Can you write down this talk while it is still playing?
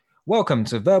Welcome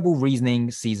to Verbal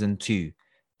Reasoning Season 2.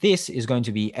 This is going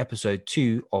to be episode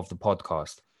 2 of the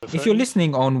podcast. If you're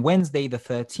listening on Wednesday, the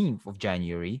 13th of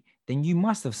January, then you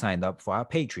must have signed up for our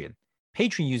Patreon.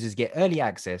 Patreon users get early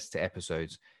access to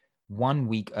episodes 1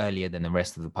 week earlier than the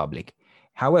rest of the public.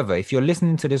 However, if you're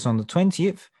listening to this on the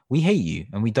 20th, we hate you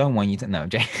and we don't want you to know.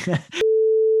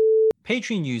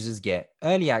 Patreon users get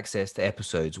early access to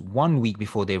episodes 1 week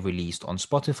before they're released on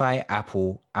Spotify,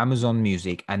 Apple, Amazon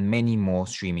Music, and many more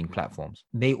streaming platforms.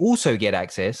 They also get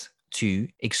access to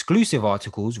exclusive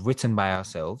articles written by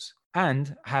ourselves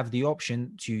and have the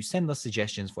option to send us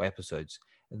suggestions for episodes,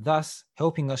 thus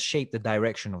helping us shape the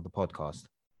direction of the podcast.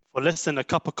 For less than a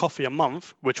cup of coffee a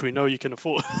month, which we know you can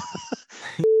afford.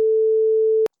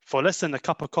 For less than a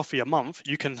cup of coffee a month,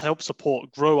 you can help support,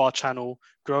 grow our channel,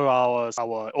 grow our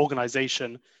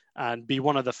organization, and be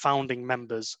one of the founding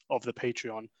members of the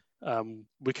Patreon.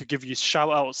 We could give you shout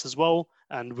outs as well,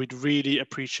 and we'd really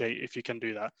appreciate if you can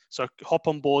do that. So hop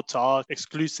on board to our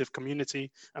exclusive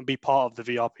community and be part of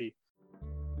the VRP.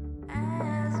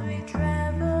 As we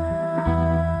travel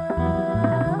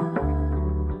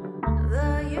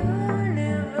the universe.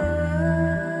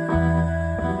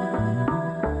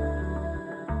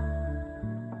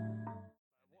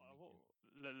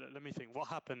 Let me think. What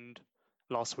happened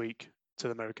last week to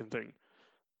the American thing?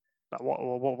 Like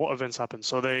what events happened?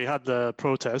 So they had the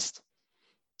protest.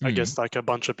 I guess like a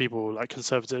bunch of people, like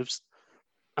conservatives,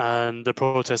 and the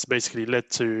protest basically led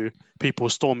to people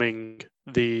storming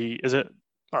the. Is it?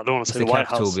 I don't want to say the White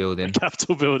Capitol House building. The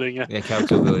Capitol building. Yeah. The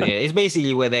Capitol building. Yeah, it's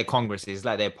basically where their Congress is,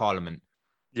 like their parliament.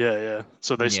 Yeah.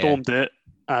 So they stormed it,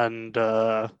 and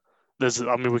there's.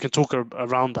 I mean, we can talk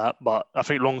around that, but I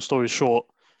think long story short,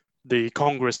 the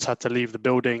Congress had to leave the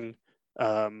building.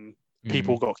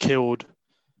 People got killed.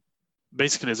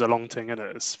 Basically, it's a long thing, isn't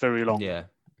it? It's very long. Yeah.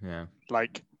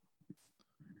 Like,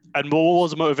 and what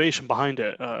was the motivation behind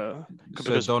it?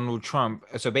 So Donald Trump.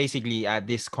 So basically, at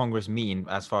this Congress meeting,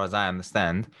 as far as I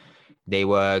understand, they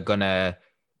were gonna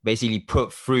basically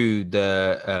put through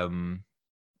the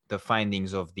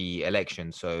findings of the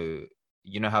election. So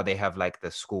you know how they have like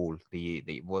the school,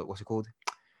 the what's it called?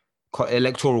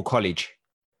 Electoral College.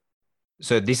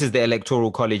 So this is the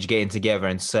Electoral College getting together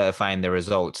and certifying the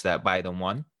results that Biden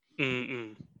won.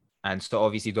 And so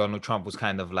obviously Donald Trump was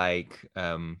kind of like,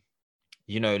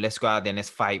 let's go out there and let's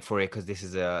fight for it because this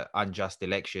is an unjust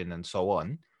election and so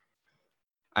on.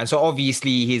 And so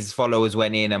obviously his followers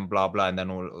went in and blah, blah, and then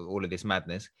all of this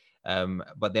madness.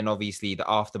 But then obviously the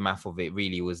aftermath of it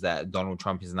really was that Donald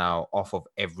Trump is now off of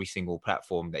every single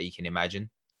platform that you can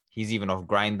imagine. He's even off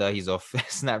Grindr. He's off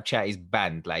Snapchat. He's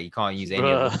banned. Like, he can't use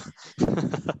any of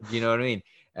them. You know what I mean?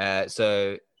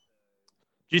 So...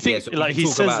 Do you think, like, he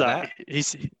says that?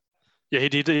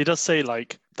 He does say,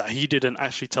 like, that he didn't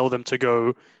actually tell them to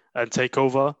go and take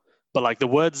over. But, like, the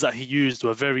words that he used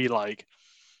were very, like...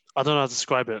 I don't know how to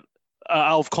describe it.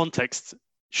 Out of context,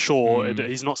 sure.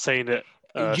 He's not saying it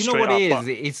do you know what it is?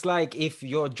 It's like if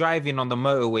you're driving on the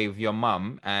motorway with your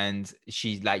mum and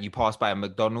she's like, you pass by a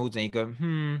McDonald's and you go,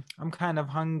 I'm kind of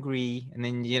hungry, and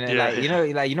then you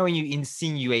know when you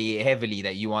insinuate it heavily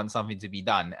that you want something to be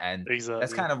done, and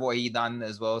that's kind of what he done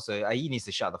as well. So he needs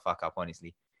to shut the fuck up,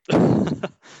 honestly.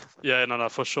 Yeah, no,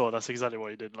 for sure. That's exactly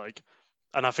what he did. Like,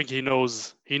 and I think he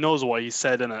knows what he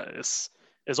said, and it's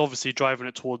obviously driving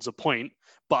it towards a point.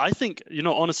 But I think,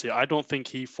 honestly, I don't think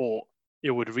he thought it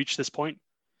would reach this point,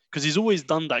 because he's always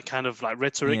done that kind of like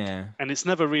rhetoric, and it's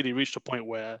never really reached a point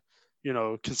where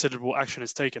considerable action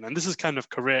is taken, and this is kind of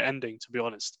career ending, to be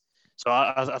honest. So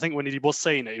I think when he was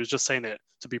saying it, he was just saying it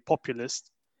to be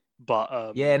populist,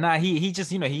 but he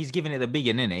just he's giving it a big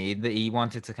one, innit? He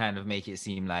wanted to kind of make it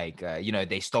seem like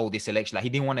they stole this election. Like, he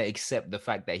didn't want to accept the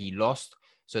fact that he lost,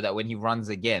 so that when he runs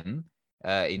again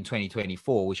in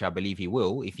 2024, which I believe he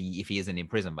will, if he isn't in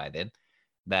prison by then,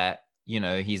 that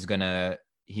he's gonna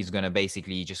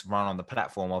basically just run on the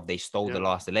platform of, they stole the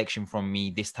last election from me.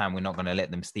 This time we're not gonna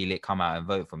let them steal it. Come out and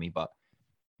vote for me. But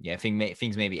I think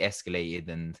things maybe escalated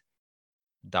and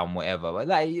done whatever. But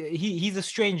like, he's a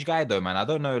strange guy though, man. I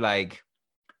don't know. Like,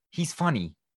 he's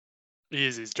funny. He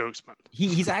is. His jokes, man.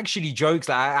 He's actually jokes.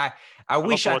 Like, I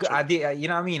wish I did. You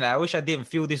know what I mean? Like, I wish I didn't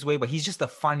feel this way. But he's just a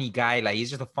funny guy. Like,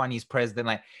 he's just the funniest president.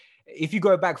 Like, if you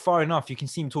go back far enough, you can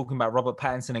see him talking about Robert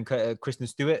Pattinson and Kristen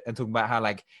Stewart, and talking about how,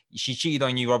 like, she cheated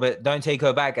on you, Robert. Don't take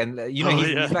her back. And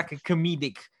he's like a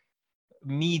comedic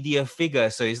media figure.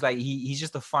 So it's like he's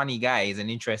just a funny guy. He's an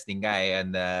interesting guy,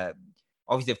 and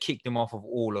obviously they've kicked him off of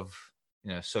all of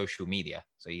social media.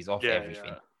 So he's off everything.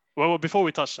 Yeah. Well, before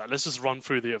we touch that, let's just run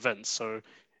through the events. So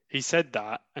he said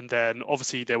that, and then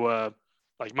obviously there were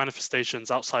like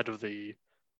manifestations outside of the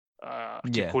I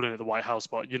keep Yeah. calling it the White House,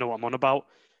 but you know what I'm on about.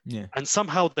 Yeah. And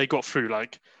somehow they got through.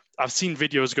 Like, I've seen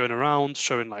videos going around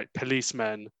showing like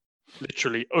policemen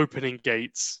literally opening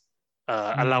gates,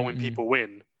 allowing Mm. people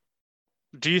in.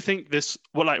 Do you think this?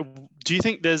 Well, like, do you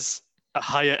think there's a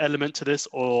higher element to this,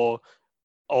 or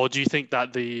do you think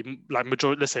that the like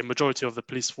majority, let's say majority of the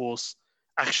police force,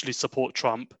 actually support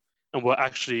Trump and were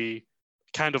actually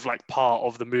kind of like part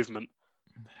of the movement?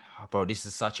 Oh, bro, this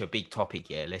is such a big topic.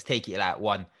 Yeah, let's take it like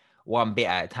one bit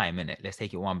at a time, innit? Let's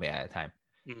take it one bit at a time.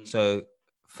 Mm, So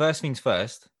first things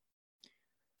first,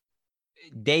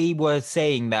 they were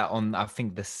saying that on I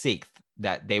think the 6th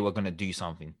that they were gonna do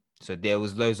something. So there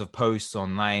was loads of posts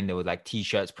online. There were like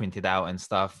t-shirts printed out and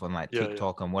stuff on like Yeah,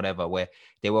 TikTok and whatever, where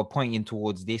they were pointing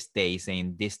towards this day,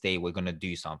 saying this day we're gonna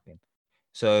do something.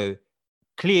 So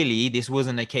clearly this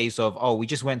wasn't a case of, oh, we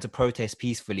just went to protest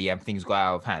peacefully and things got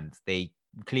out of hand. They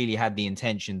clearly had the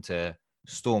intention to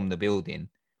storm the building.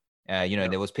 Yeah.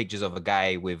 There was pictures of a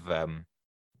guy with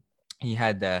he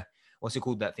had what's it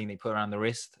called, that thing they put around the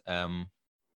wrist? A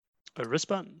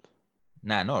wristband.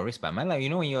 Nah, not a wristband, man. Like,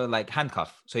 when you're like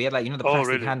handcuff. So he had like, the Oh, plastic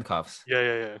really? handcuffs.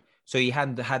 Yeah. So he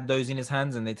had those in his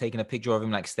hands, and they're taking a picture of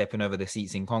him like stepping over the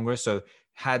seats in Congress. So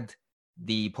had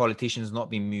the politicians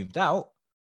not been moved out,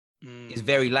 it's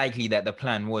very likely that the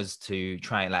plan was to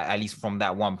try, like, at least from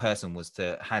that one person, was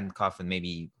to handcuff and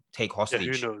maybe take hostage.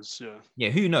 Yeah, who knows? Yeah. Yeah,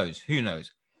 who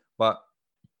knows? But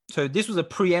so this was a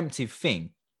preemptive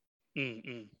thing.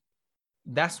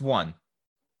 That's one.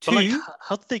 But like, Two,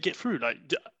 how did they get through? Like,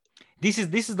 this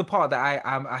is the part that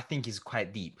I think is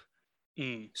quite deep.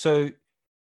 mm, So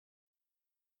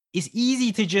it's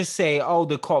easy to just say, oh,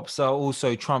 the cops are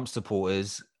also Trump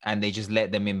supporters and they just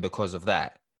let them in because of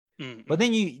that. But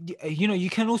then you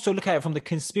can also look at it from the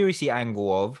conspiracy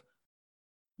angle of,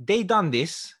 they done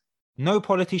this, no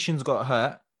politicians got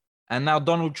hurt, and now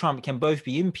Donald Trump can both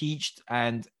be impeached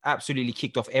and absolutely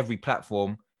kicked off every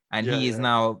platform, and he is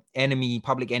now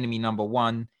public enemy number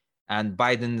one, and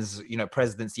Biden's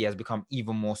presidency has become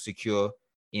even more secure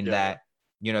in that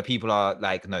people are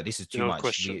like, no, this is too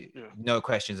much. No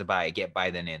questions about it. Get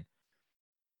Biden in.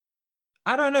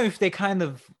 I don't know if they kind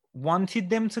of wanted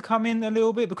them to come in a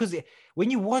little bit, because when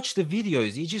you watch the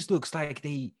videos, it just looks like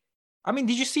they. I mean,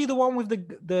 did you see the one with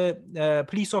the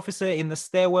police officer in the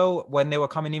stairwell when they were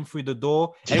coming in through the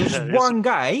door? And it was just one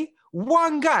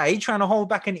guy trying to hold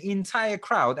back an entire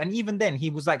crowd. And even then, he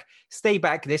was like, stay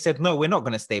back. They said, no, we're not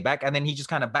going to stay back. And then he just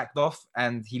kind of backed off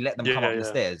and he let them come up the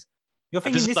stairs. You're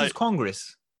thinking this is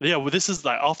Congress. Yeah, well, this is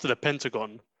like after the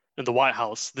Pentagon and the White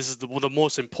House. This is the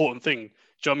most important thing.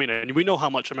 Do you know what I mean? And we know how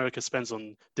much America spends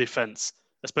on defense,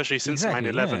 especially since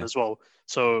 9/11 as well.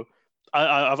 So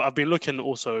I've been looking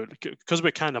also, because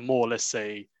we're kind of more, let's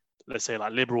say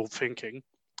like liberal thinking.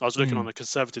 I was looking on the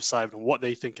conservative side and what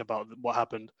they think about what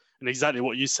happened, and exactly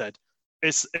what you said.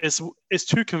 It's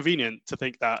too convenient to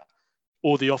think that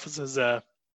all the officers there,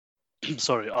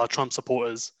 are Trump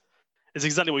supporters. It's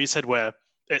exactly what you said, where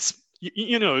it's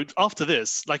after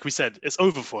this, like we said, it's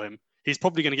over for him. He's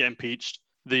probably going to get impeached.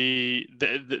 The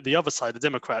other side, the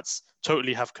Democrats,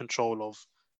 totally have control of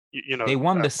they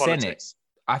won the politics. Senate.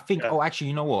 I think. Oh, actually,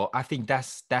 you know what? I think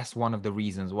that's one of the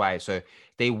reasons why. So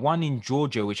they won in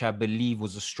Georgia, which I believe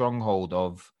was a stronghold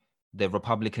of the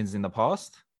Republicans in the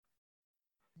past.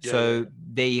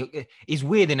 It's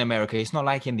weird in America. It's not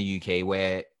like in the UK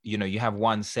where you have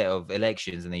one set of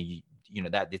elections and then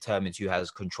that determines who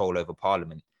has control over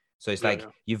parliament. So it's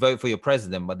you vote for your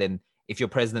president, but then if your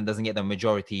president doesn't get the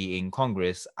majority in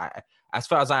Congress, as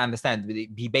far as I understand,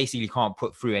 he basically can't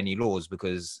put through any laws,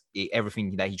 because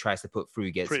everything that he tries to put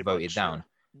through gets voted down.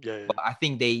 Yeah. But I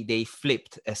think they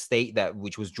flipped a state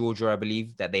which was Georgia, I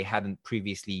believe, that they hadn't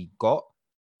previously got.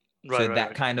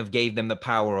 That kind of gave them the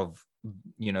power of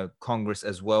Congress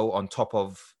as well, on top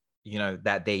of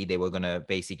that day they were gonna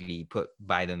basically put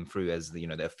Biden through as the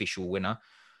official winner.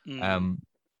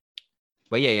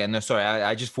 But no, sorry,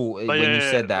 I just thought when you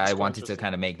said that, I wanted to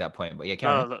kind of make that point. But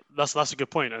that's a good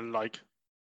point. And I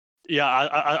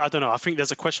don't know. I think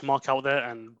there's a question mark out there,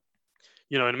 and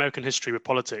in American history with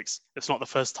politics, it's not the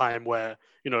first time where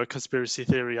a conspiracy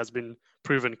theory has been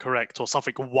proven correct or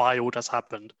something wild has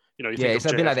happened. It's a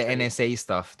bit like the NSA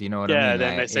stuff. Do you know what I mean? Yeah,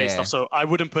 the NSA stuff. So I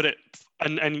wouldn't put it.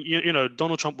 And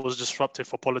Donald Trump was disruptive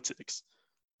for politics.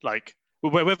 Like,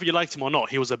 whether you liked him or not,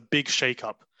 he was a big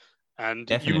shakeup. And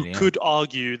you could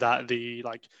argue that the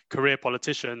career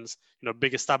politicians,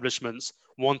 big establishments,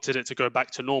 wanted it to go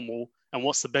back to normal. And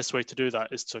what's the best way to do that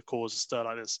is to cause a stir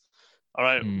like this. All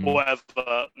right,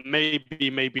 whatever,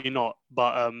 maybe not.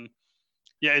 But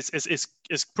Yeah,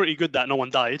 it's pretty good that no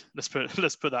one died. Let's put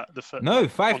that No,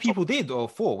 5 on top. people did, or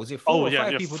 4. Was it 4 Oh or yeah,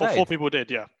 5 yeah. people Four died? people did.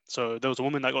 Yeah. So there was a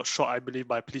woman that got shot, I believe,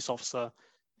 by a police officer,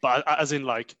 but as in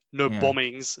like no Yeah.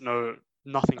 bombings, no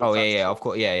nothing of Oh that yeah, sort. of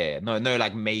course, yeah. No,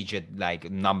 like major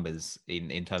like numbers in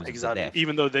terms of the Exactly. death.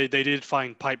 Even though they did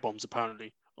find pipe bombs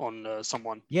apparently on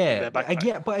someone in Yeah, their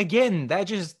backpack. but again, that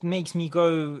just makes me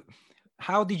go,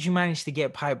 how did you manage to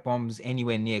get pipe bombs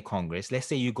anywhere near Congress? Let's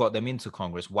say you got them into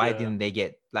Congress. Why Yeah. didn't they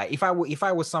get, like, if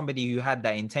I was somebody who had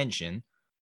that intention,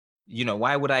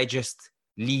 why would I just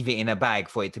leave it in a bag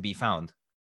for it to be found?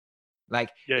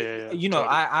 Like, Yeah. totally. Totally.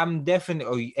 I'm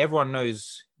definitely, everyone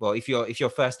knows, well, if you're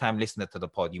first time listener to the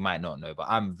pod, you might not know, but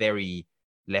I'm very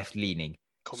left leaning.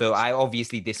 So Communist. I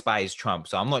obviously despise Trump.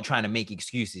 So I'm not trying to make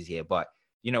excuses here, but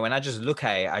when I just look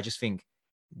at it, I just think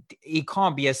it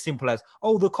can't be as simple as,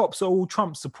 oh, the cops are all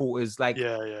Trump supporters. Like,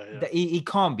 Yeah. it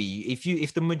can't be.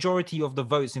 If the majority of the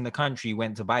votes in the country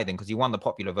went to Biden because he won the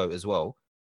popular vote as well,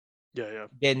 Yeah.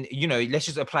 then let's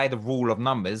just apply the rule of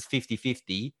numbers,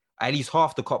 50-50. At least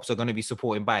half the cops are going to be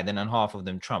supporting Biden and half of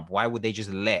them Trump. Why would they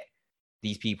just let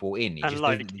these people in? It And just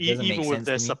like doesn't make even with sense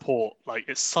their to me. support, like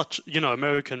it's such,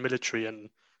 American military and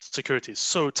security is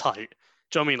so tight.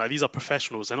 Do you know what I mean? Like these are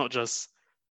professionals. They're not just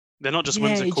Yeah, it just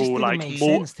whimsical didn't like make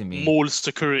sense to me. mall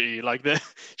security. Like they're,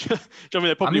 do you know what I mean?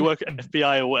 They probably work at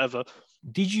FBI or whatever.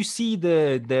 Did you see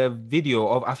the video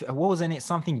of, what was in it?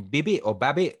 Something Bibbit or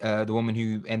Babbitt, the woman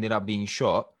who ended up being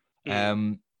shot.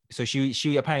 So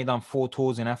she apparently done 4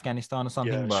 tours in Afghanistan or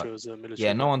something, Yeah, but she was a military.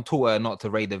 yeah, no one taught her not to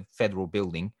raid the federal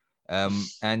building.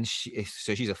 And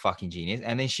so she's a fucking genius.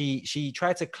 And then she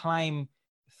tried to climb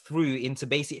through into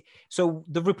so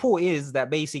the report is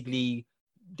that basically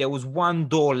there was one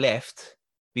door left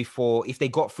before, if they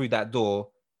got through that door,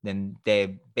 then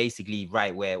they're basically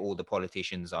right where all the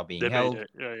politicians are being They held. made it.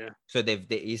 Yeah. So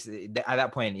at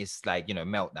that point it's like,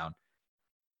 meltdown.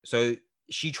 So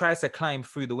she tries to climb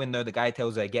through the window. The guy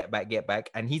tells her, get back.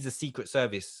 And he's a Secret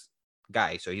Service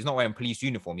guy. So he's not wearing police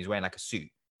uniform. He's wearing like a suit.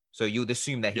 So you'd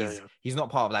assume that he's not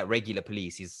part of like regular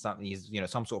police. He's some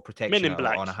sort of protection Men in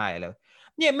Black. on a higher level.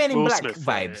 Yeah, Men in Will Black Smith,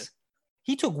 vibes. yeah.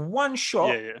 He took one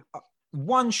shot,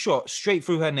 one shot straight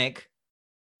through her neck.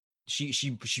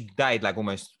 She died like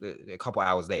almost a couple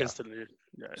hours later. Instantly.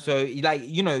 Yeah. So like,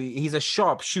 he's a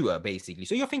sharp shooter basically.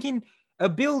 So you're thinking a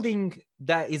building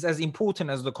that is as important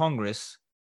as the Congress,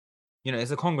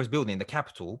 it's a Congress building, the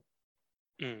Capitol.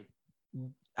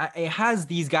 It has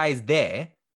these guys there.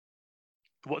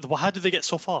 How did they get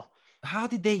so far? How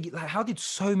did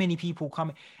so many people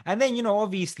come? And then,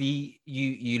 obviously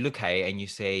you look at it and you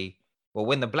say, well,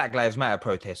 when the Black Lives Matter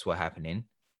protests were happening,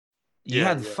 you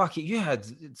had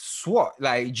SWAT,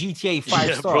 like GTA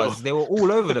 5 stars. Bro. They were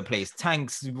all over the place,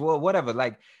 tanks, whatever.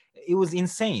 Like, it was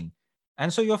insane.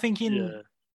 And so you're thinking,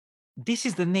 this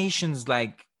is the nation's,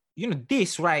 like,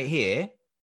 this right here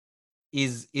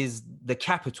is the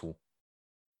Capitol.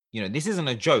 This isn't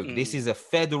a joke. This is a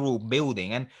federal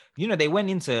building. And, they went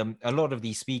into a lot of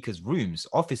these speakers' rooms,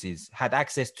 offices, had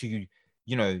access to,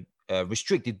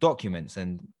 restricted documents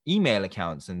and email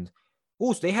accounts. And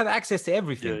also they had access to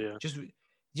everything. Yeah.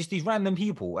 Just these random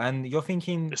people. And you're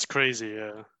thinking, it's crazy.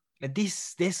 Yeah.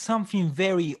 There's something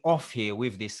very off here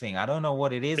with this thing. I don't know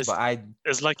what it is, but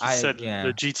it's like you said,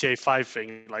 the GTA 5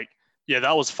 thing. Like,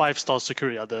 that was 5-star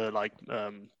security at the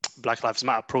Black Lives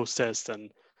Matter protest.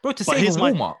 And bro, to save a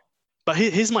Walmart. But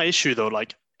here's my issue though.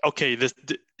 Like, okay,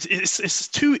 it's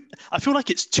too. I feel like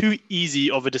it's too easy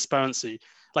of a disparity.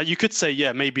 Like, you could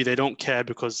say, maybe they don't care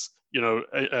because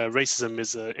racism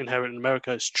is inherent in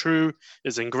America. It's true,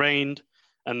 it's ingrained,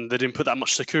 and they didn't put that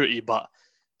much security. But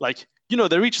like,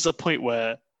 there reaches a point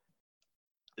where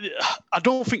I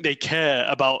don't think they care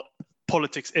about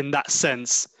politics in that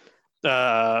sense.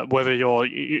 Whether you're,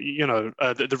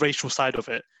 the racial side of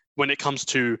it, when it comes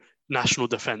to national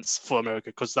defense for America,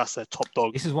 because that's their top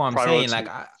dog. This is what I'm priority. saying.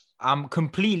 Like, I'm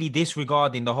completely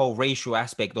disregarding the whole racial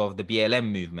aspect of the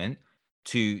BLM movement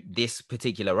to this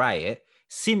particular riot,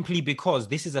 simply because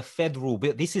this is a federal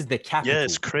bill. This is the Capitol. Yeah,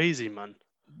 it's crazy, man.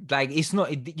 Like, it's not,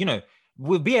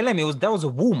 with BLM, that was a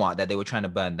Walmart that they were trying to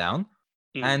burn down,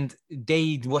 and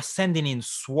they were sending in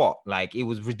SWAT. Like, it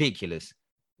was ridiculous.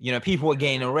 People were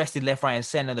getting arrested left, right, and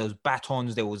center. There was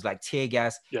batons. There was like tear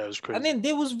gas. Yeah, it was crazy. And then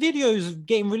there was videos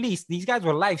getting released. These guys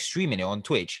were live streaming it on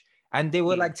Twitch, and they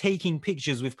were like taking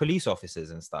pictures with police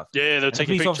officers and stuff. Yeah, they're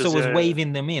taking pictures. The police officer was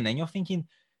waving them in, and you're thinking,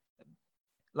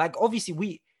 like,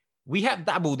 obviously we have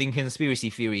dabbled in conspiracy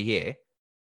theory here,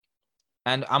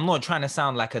 and I'm not trying to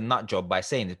sound like a nut job by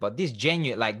saying this, but this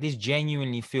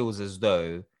genuinely feels as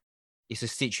though it's a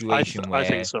situation where I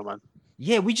think so, man.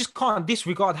 Yeah, we just can't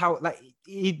disregard how, like,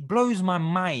 it blows my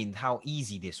mind how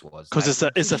easy this was. Because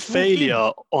Like, it's he a just walked in.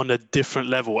 failure on a different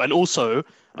level. And also,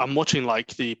 I'm watching like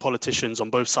the politicians on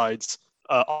both sides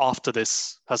after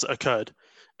this has occurred,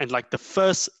 and like the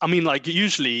first, I mean, like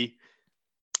usually,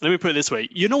 let me put it this way: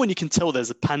 you know when you can tell there's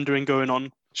a pandering going on. Do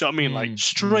you know what I mean? Like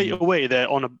straight away they're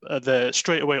on they're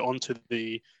straight away onto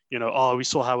the, you know, oh, we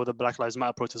saw how the Black Lives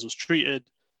Matter protest was treated.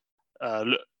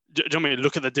 Look, do you know what I mean?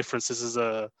 Look at the difference. This is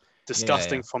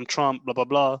disgusting from Trump. Blah blah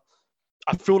blah.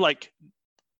 I feel like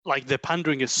the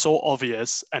pandering is so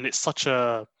obvious, and it's such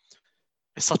a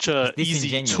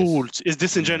easy tool. It's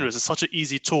disingenuous. It's such an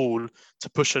easy tool to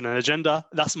push an agenda.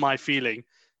 That's my feeling.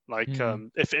 Like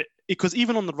if it, because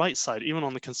even on the right side, even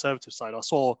on the conservative side, I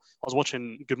was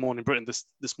watching Good Morning Britain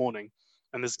this morning,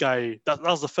 and this guy that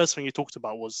was the first thing he talked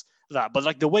about was that. But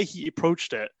like the way he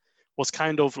approached it was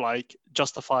kind of like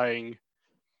justifying.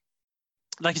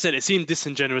 Like you said, it seemed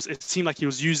disingenuous. It seemed like he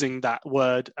was using that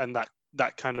word and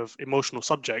that kind of emotional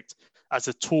subject as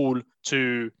a tool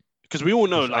to, because we all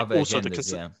know, like also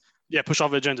agendas, push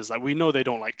other agendas. Like we know they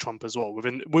don't like Trump as well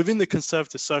within the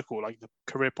conservative circle, like the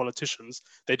career politicians,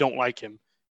 they don't like him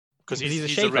because he's a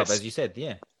shake-up, as you said.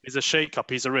 Yeah, he's a shake-up.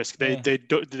 He's a risk. They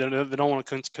don't want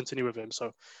to continue with him.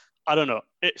 So I don't know.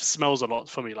 It smells a lot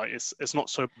for me. Like it's not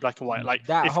so black and white. Like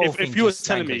that if you were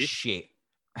telling me shit,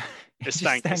 it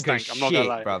stank. I'm not gonna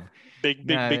lie, bruv.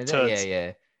 Big turds.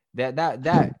 Yeah.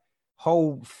 That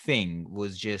whole thing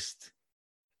was just.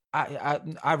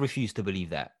 I refuse to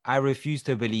believe that. I refuse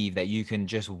to believe that you can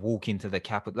just walk into the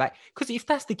Capitol. Like, because if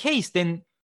that's the case, then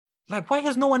like, why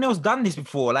has no one else done this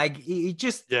before? Like, it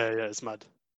just it's mad.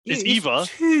 It's either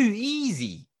too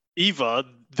easy. Either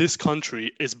this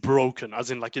country is broken,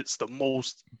 as in like it's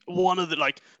one of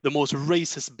the most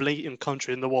racist, blatant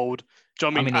country in the world. Do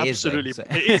you know what I mean? Absolutely,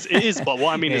 it is. But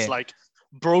what I mean is like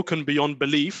broken beyond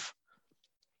belief.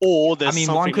 Or there's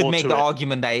one could make the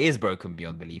argument that it is broken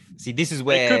beyond belief. See, this is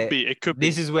where it could be.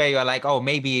 This is where you're like, oh,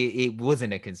 maybe it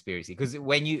wasn't a conspiracy, because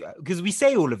we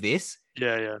say all of this,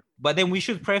 but then we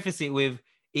should preface it with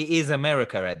it is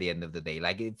America at the end of the day.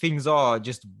 Like things are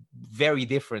just very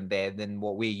different there than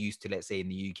what we're used to, let's say in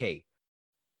the UK.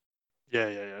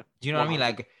 Yeah. Do you know what I mean?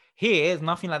 Like here,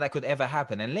 nothing like that could ever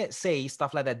happen. And let's say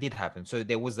stuff like that did happen. So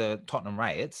there was the Tottenham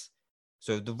riots.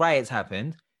 So the riots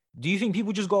happened. Do you think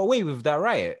people just got away with that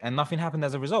riot and nothing happened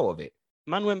as a result of it?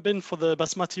 Man went bin for the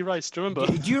basmati rice. Do you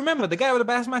remember? Do you remember the guy with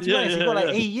the basmati rice? He got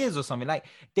like 8 years or something. Like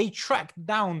they tracked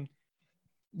down,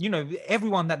 you know,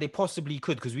 everyone that they possibly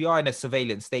could, because we are in a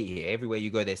surveillance state here. Everywhere you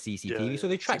go, there's CCTV. So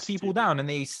they tracked people down and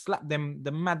they slapped them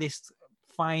the maddest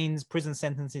fines, prison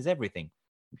sentences, everything.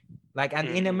 Like, and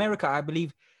in America, I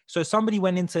believe. So somebody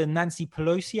went into Nancy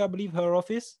Pelosi, I believe, her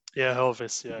office. Yeah, her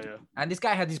office. Yeah. And this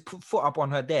guy had his foot up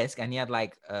on her desk, and he had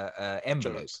like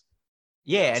envelopes.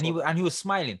 Yeah, and he was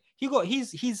smiling.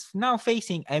 He's now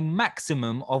facing a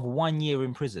maximum of 1 year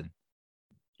in prison.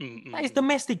 That is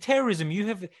domestic terrorism. You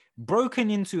have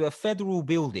broken into a federal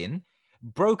building,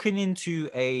 broken into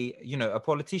a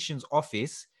politician's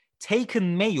office,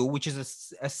 taken mail, which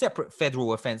is a separate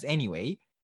federal offense anyway.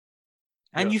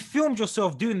 And you filmed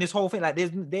yourself doing this whole thing. Like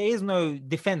there is no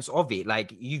defense of it.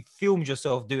 Like you filmed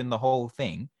yourself doing the whole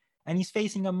thing, and he's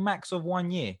facing a max of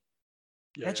 1 year.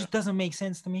 That just doesn't make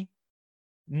sense to me.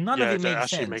 None of it makes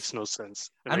sense. Actually makes no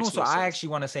sense. And also, I actually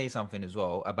want to say something as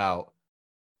well about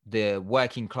the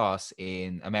working class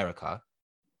in America.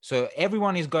 So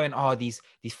everyone is going, oh, these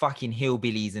fucking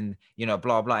hillbillies and, you know,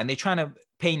 blah, blah. And they're trying to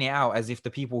paint it out as if the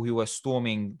people who were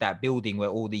storming that building were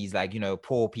all these, like, you know,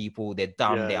 poor people. They're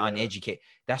dumb. They're uneducated.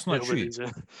 That's not true.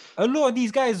 A lot of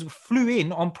these guys flew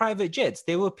in on private jets.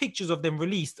 There were pictures of them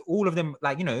released, all of them,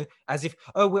 like, you know, as if,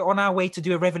 oh, we're on our way to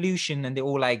do a revolution. And they're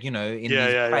all like, you know, in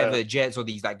these private jets or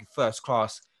these like first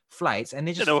class flights. And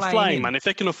they're just they were flying, man. If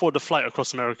they can afford the flight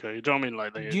across America, you know what I mean?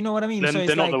 Like, do you know what I mean? Then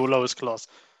they're not the lowest class.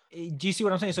 Do you see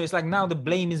what I'm saying? So it's like now the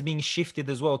blame is being shifted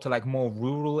as well to like more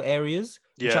rural areas,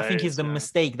 which I think is the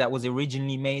mistake that was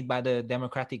originally made by the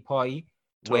Democratic Party,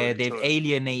 where they've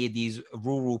alienated these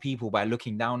rural people by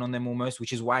looking down on them almost,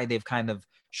 which is why they've kind of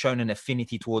shown an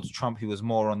affinity towards Trump, who was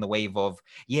more on the wave of,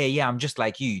 I'm just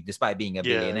like you, despite being a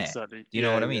billionaire. Exactly. Do you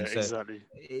know what I mean? So exactly.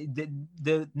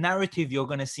 The narrative you're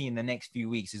going to see in the next few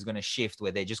weeks is going to shift,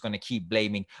 where they're just going to keep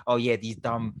blaming, these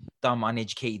dumb,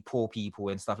 uneducated, poor people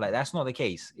and stuff like that. That's not the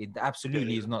case. It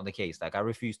absolutely is not the case. Like, I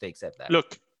refuse to accept that.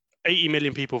 Look, 80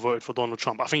 million people voted for Donald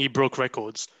Trump. I think he broke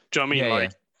records. Do you know what I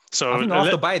mean? So I think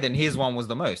after Biden, his one was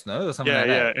the most, no? Or something like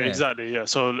that. Exactly. Yeah.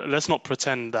 So let's not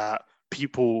pretend that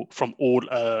people from all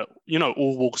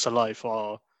walks of life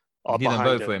are didn't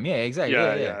vote for him. Yeah, exactly.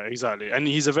 Yeah, exactly. And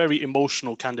he's a very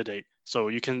emotional candidate. So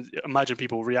you can imagine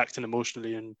people reacting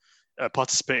emotionally and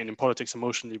participating in politics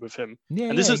emotionally with him. Yeah,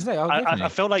 And yeah, this is, exactly. Oh, I definitely.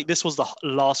 felt like this was the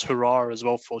last hurrah as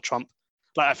well for Trump.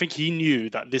 Like, I think he knew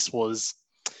that this was,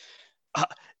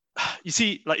 you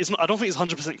see, like, it's not, I don't think it's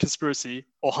 100% conspiracy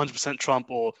or 100% Trump,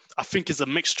 or I think it's a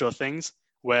mixture of things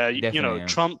where, Definitely, yeah.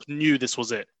 Trump knew this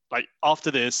was it. Like,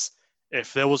 after this,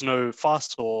 if there was no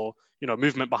fuss or,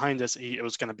 movement behind this, it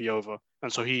was going to be over.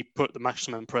 And so he put the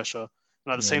maximum pressure.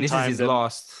 And at the Yeah, same this is time, his then,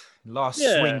 last swing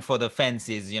yeah, for the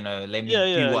fences. Let me do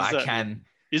yeah, what I exactly. can.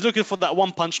 He's looking for that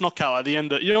one punch knockout at the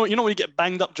end. When you get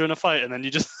banged up during a fight and then you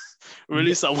just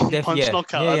release that one punch Yeah,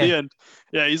 knockout yeah, at the yeah. end.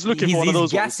 Yeah, he's looking for He's one of he's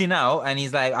those ones. gassing out, and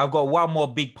he's like, "I've got one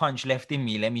more big punch left in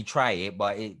me. Let me try it."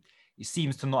 But it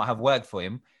seems to not have worked for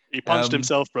him. He punched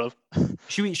himself, bro.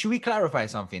 Should we clarify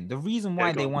something? The reason why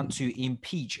Yeah, go they on. want to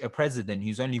impeach a president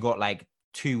who's only got like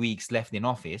 2 weeks left in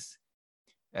office.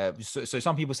 So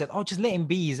some people said, "Oh, just let him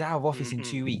be. He's out of office in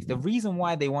 2 weeks." The reason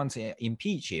why they want to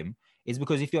impeach him is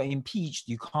because if you're impeached,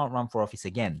 you can't run for office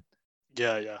again.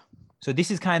 Yeah. So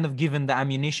this is kind of given the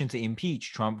ammunition to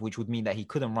impeach Trump, which would mean that he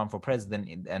couldn't run for president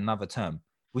in another term,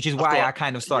 which is why I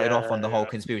kind of started off on the whole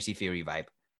conspiracy theory vibe.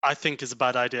 I think it's a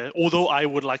bad idea. Although I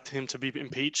would like him to be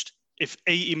impeached, if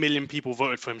 80 million people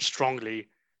voted for him strongly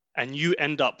and you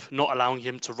end up not allowing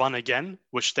him to run again,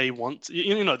 which they want,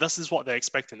 this is what they're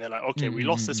expecting. They're like, okay, we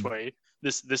lost this way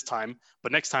this time,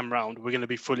 but next time round, we're going to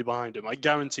be fully behind him. I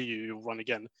guarantee he'll run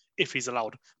again if he's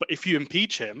allowed. But if you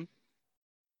impeach him,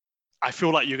 I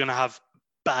feel like you're going to have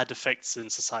bad effects in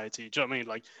society. Do you know what I mean?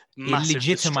 Like, massive it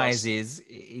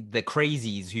legitimizes the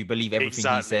crazies who believe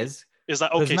everything he says. It's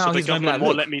like, okay, so the government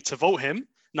won't let me to vote him.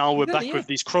 Now we're back with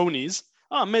these cronies.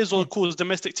 May as well cause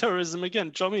domestic terrorism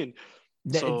again. Do you know what I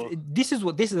mean? This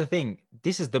is the thing.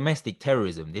 This is domestic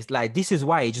terrorism. This is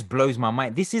why it just blows my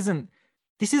mind. This isn't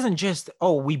just,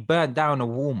 we burnt down a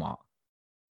Walmart.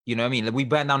 You know what I mean? Like, we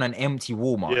burnt down an empty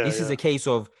Walmart. This is a case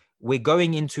of we're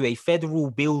going into a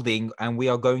federal building and we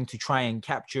are going to try and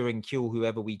capture and kill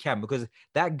whoever we can, because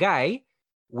that guy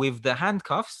with the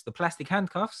handcuffs, the plastic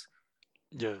handcuffs,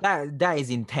 that is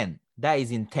intent. That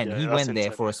is intent. He went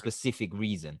there for a specific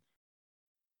reason.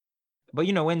 But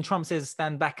when Trump says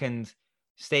stand back and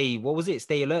stay, what was it?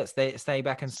 Stay alert, stay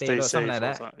back and stay alert, something like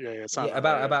that.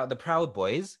 About the Proud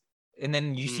Boys. And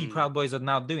then you see Proud Boys are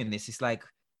now doing this. It's like,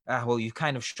 well, you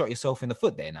kind of shot yourself in the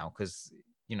foot there now, because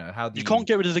how do you can't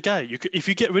get rid of the guy. If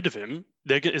you get rid of him,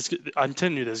 I'm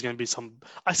telling you, there's going to be some.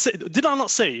 Did I not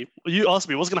say? You asked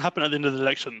me what's going to happen at the end of the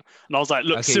election, and I was like,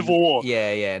 look, civil war.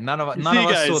 Yeah. None of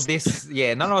us saw this.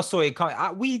 Yeah, none of us saw it.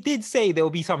 We did say there will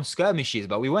be some skirmishes,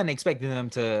 but we weren't expecting them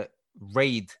to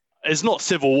raid. It's not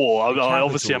civil war.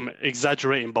 Obviously, I'm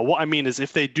exaggerating, but what I mean is,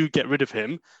 if they do get rid of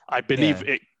him, I believe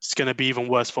it's going to be even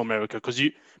worse for America, because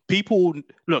people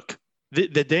look the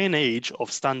day and age of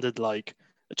standard like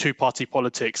two-party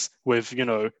politics with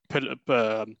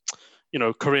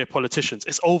career politicians.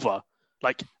 It's over.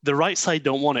 Like, the right side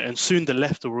don't want it, and soon the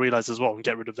left will realize as well and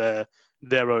get rid of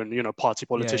their own party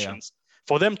politicians.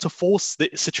 For them to force the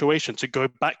situation to go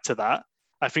back to that,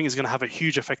 I think is going to have a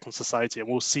huge effect on society, and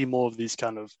we'll see more of these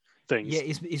kind of things. Yeah,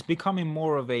 it's becoming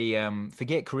more of a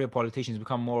forget career politicians,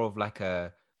 become more of like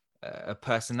a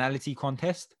personality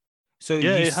contest. So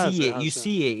you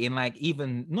see it in like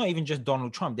not even just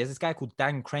Donald Trump. There's this guy called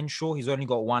Dan Crenshaw. He's only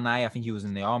got one eye. I think he was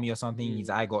in the army or something. His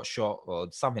eye got shot or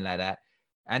something like that.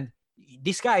 And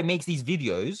this guy makes these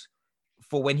videos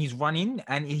for when he's running,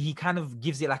 and he kind of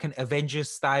gives it like an Avengers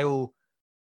style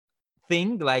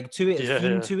thing, like to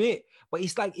it. But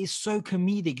it's like, it's so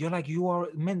comedic. You're like, you are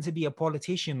meant to be a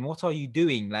politician. What are you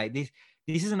doing? Like, this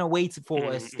isn't a way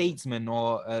for a statesman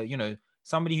or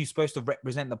somebody who's supposed to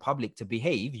represent the public to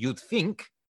behave, you'd think.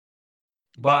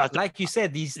 But like you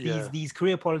said, these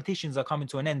career politicians are coming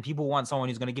to an end. People want someone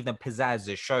who's going to give them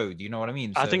pizzazz a show. Do you know what I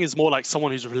mean? I think it's more like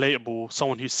someone who's relatable,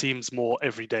 someone who seems more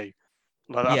everyday.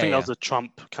 Like, I think that was a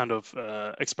Trump kind of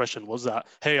expression, was that,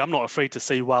 hey, I'm not afraid to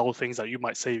say wild things that you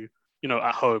might say,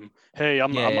 at home. Hey,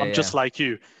 I'm just like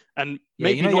you. And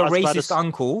maybe your racist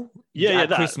uncle at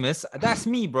Christmas. That's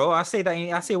me, bro. I say that.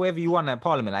 I say whatever you want at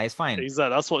Parliament. It's fine.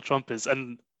 Exactly. That's what Trump is.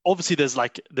 And obviously,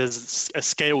 there's a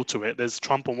scale to it. There's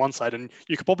Trump on one side, and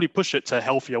you could probably push it to a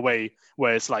healthier way,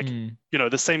 where it's like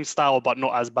the same style but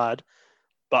not as bad.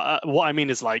 But what I mean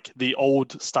is, like, the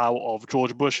old style of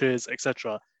George Bush's,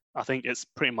 etc. I think it's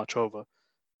pretty much over.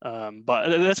 But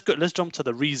let's jump to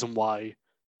the reason why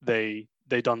they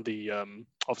done the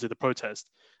obviously the protest.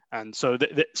 And so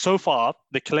so far,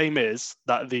 the claim is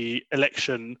that the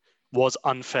election was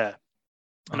unfair.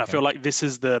 And I feel like this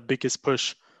is the biggest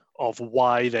push of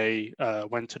why they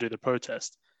went to do the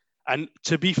protest. And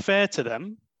to be fair to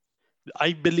them,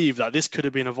 I believe that this could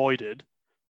have been avoided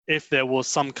if there was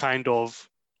some kind of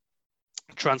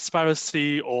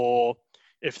transparency, or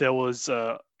if there was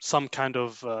some kind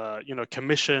of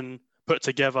commission put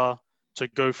together to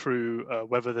go through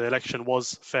whether the election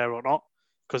was fair or not,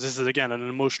 because this is again an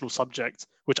emotional subject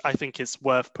which I think it's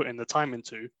worth putting the time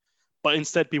into. But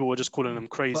instead, people were just calling them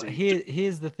crazy. But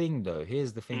here's the thing though.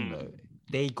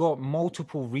 They got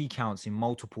multiple recounts in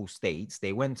multiple states.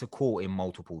 They went to court in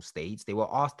multiple states. They were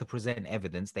asked to present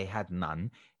evidence. They had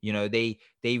none. You know, they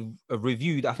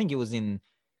reviewed. I think it was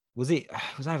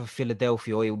either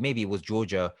Philadelphia or maybe it was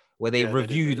Georgia, where they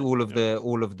reviewed all of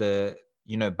the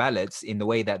ballots in the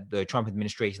way that the Trump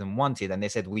administration wanted, and they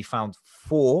said we found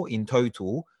 4 in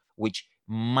total which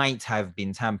might have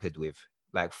been tampered with,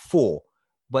 like 4.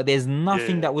 But there's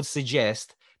nothing that would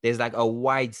suggest there's like a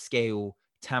wide scale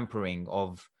tampering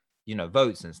of,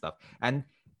 votes and stuff. And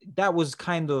that was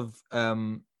kind of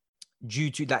due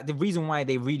to that. The reason why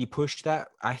they really pushed that,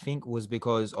 I think, was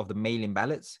because of the mail-in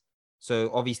ballots.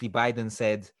 So obviously Biden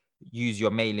said, use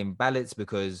your mail-in ballots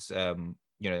because,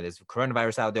 there's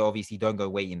coronavirus out there. Obviously don't go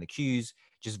wait in the queues,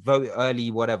 just vote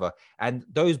early, whatever. And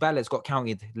those ballots got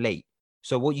counted late.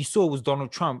 So what you saw was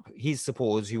Donald Trump, his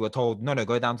supporters who were told, no,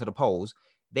 go down to the polls.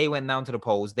 They went down to the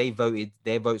polls. They voted.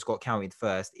 Their votes got counted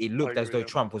first. It looked as though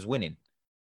Trump was winning.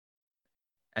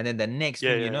 And then the next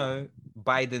thing you know,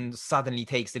 Biden suddenly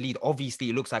takes the lead. Obviously,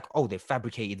 it looks like, they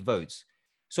fabricated votes.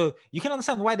 So you can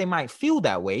understand why they might feel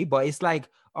that way. But it's like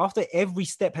after every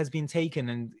step has been taken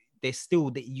and there's still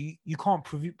that you can't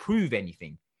prove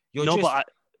anything. Hear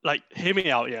me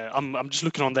out. Yeah, I'm just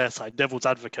looking on their side, devil's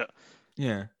advocate.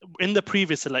 Yeah. In the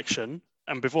previous election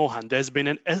and beforehand, there's been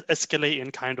an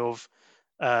escalating kind of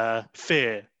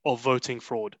fear of voting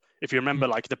fraud. If you remember,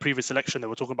 like the previous election, they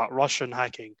were talking about Russian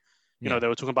hacking. They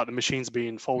were talking about the machines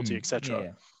being faulty, etc.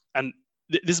 Yeah. And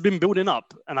this has been building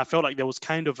up, and I felt like there was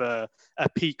kind of a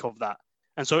peak of that.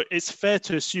 And so it's fair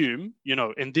to assume,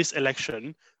 in this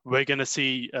election, we're going to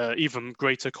see even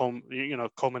greater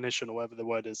culmination, or whatever the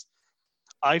word is.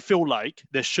 I feel like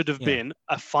there should have been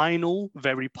a final,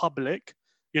 very public,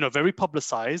 very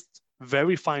publicized,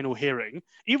 very final hearing,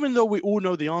 even though we all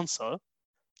know the answer,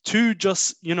 to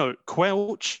just,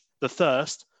 quench the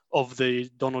thirst of the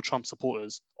Donald Trump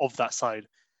supporters of that side.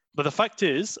 But the fact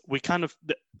is,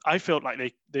 I felt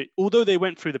like they although they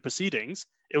went through the proceedings,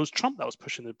 it was Trump that was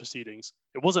pushing the proceedings.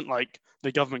 It wasn't like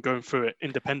the government going through it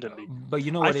independently. But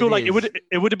you know what I feel like it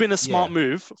would have been a smart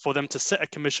move for them to set a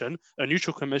commission, a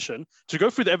neutral commission, to go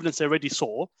through the evidence they already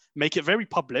saw, make it very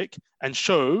public, and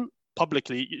show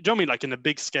publicly, you know what I mean, like in a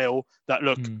big scale, that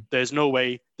look, there's no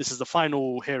way, this is the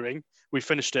final hearing, we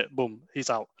finished it, boom, he's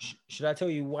out. Should I tell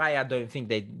you why I don't think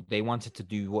they wanted to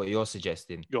do what you're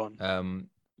suggesting? Go on.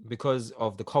 Because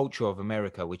of the culture of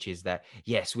America, which is that,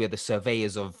 yes, we're the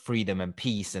surveyors of freedom and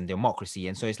peace and democracy.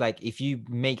 And so it's like, if you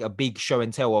make a big show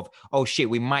and tell of, oh shit,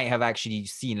 we might have actually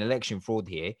seen election fraud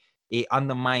here, it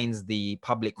undermines the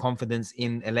public confidence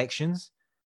in elections.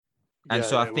 And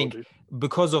so I think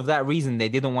because of that reason, they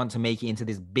didn't want to make it into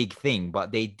this big thing,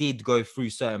 but they did go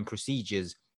through certain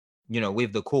procedures,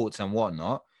 with the courts and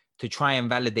whatnot, to try and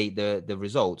validate the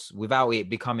results without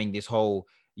it becoming this whole,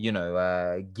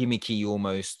 gimmicky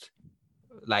almost,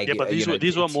 like, but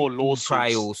these were more lawsuits,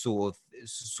 trial sort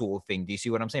of thing. Do you see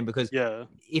what I'm saying? Because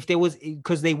if there was,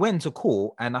 because they went to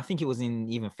court, and I think it was in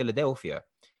even Philadelphia.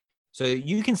 So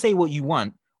you can say what you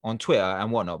want on Twitter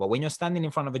and whatnot, but when you're standing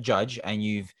in front of a judge and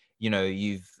you've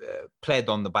pled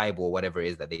on the Bible or whatever it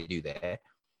is that they do there,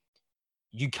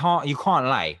 you can't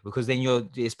lie, because then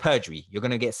it's perjury. You're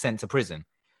going to get sent to prison.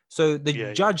 So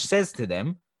the judge says to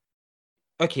them,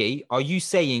 okay, are you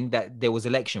saying that there was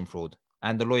election fraud?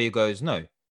 And the lawyer goes, no.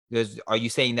 He goes, are you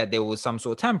saying that there was some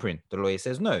sort of tampering? The lawyer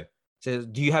says, no. Says,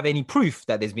 do you have any proof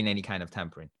that there's been any kind of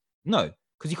tampering? No,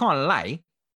 because you can't lie.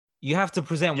 You have to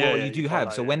present what you do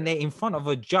have. So when they're in front of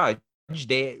a judge,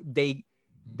 they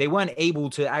weren't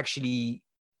able to actually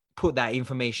put that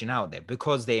information out there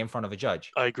because they're in front of a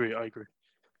judge. I agree.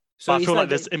 So I feel like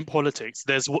there's in politics,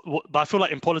 but I feel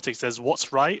like in politics, there's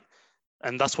what's right,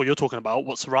 and that's what you're talking about,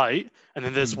 what's right, and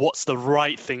then there's what's the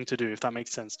right thing to do, if that makes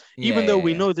sense. Even though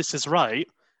we know this is right,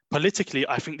 politically,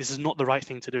 I think this is not the right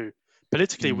thing to do.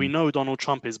 Politically, we know Donald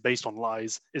Trump is based on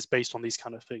lies, is based on these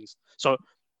kind of things. So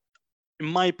in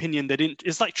my opinion,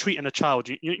 it's like treating a child.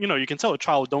 You can tell a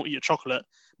child don't eat a chocolate,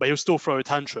 but he'll still throw a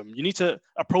tantrum. You need to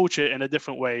approach it in a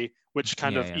different way, which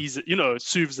kind of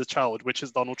soothes the child, which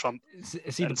is Donald Trump.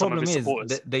 See, the problem is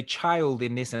the child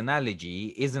in this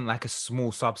analogy isn't like a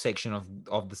small subsection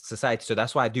of the society. So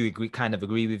that's why I do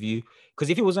agree with you.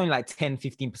 Because if it was only like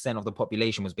 10-15% of the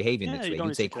population was behaving this way,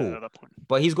 you'd say cool.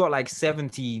 But he's got like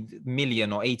 70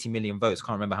 million or 80 million votes.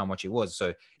 Can't remember how much it was.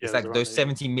 So it's like those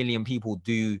 70 million people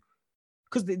do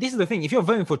because this is the thing. If you're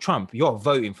voting for Trump, you're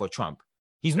voting for Trump.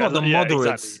 He's not the Yeah,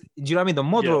 moderates. exactly. Do you know what I mean? The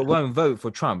moderate won't vote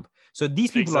for Trump. So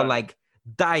these people are Exactly. like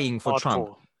dying for Trump.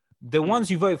 Hardcore. The ones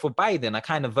who vote for Biden are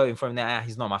kind of voting for him. Nah,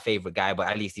 he's not my favorite guy, but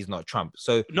at least he's not Trump.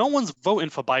 So No one's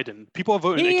voting for Biden. People are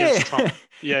voting Yeah. against Trump.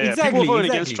 Yeah, Exactly, People are voting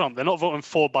exactly. against Trump. They're not voting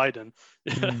for Biden.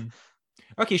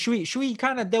 Okay, should we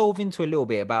kind of delve into a little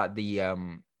bit about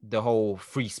the whole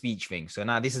free speech thing? So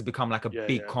now this has become like a Yeah,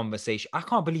 big yeah. conversation. I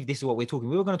can't believe this is what we're talking.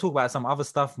 We were going to talk about some other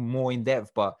stuff more in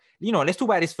depth, but let's talk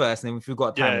about this first, and then if we've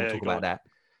got time, Yeah, we'll yeah, talk go about on. that.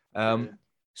 Yeah.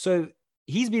 So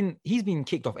he's been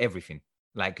kicked off everything,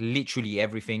 like literally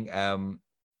everything.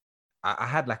 I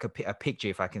had like a picture.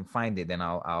 If I can find it, then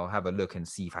I'll have a look and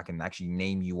see if I can actually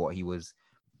name you what he was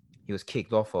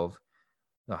kicked off of.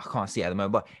 No, I can't see it at the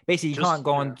moment, but basically he can't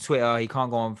go on Twitter, he can't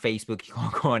go on Facebook, he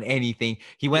can't go on anything.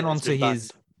 He went Yeah, on it's to been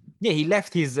his he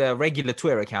left his regular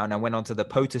Twitter account and went onto the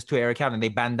POTUS Twitter account, and they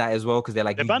banned that as well because they're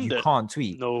like, They you banned it? can't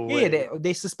tweet. No Yeah, way.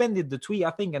 they suspended the tweet,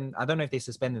 I think, and I don't know if they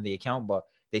suspended the account, but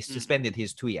they suspended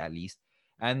his tweet at least.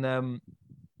 And What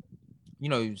do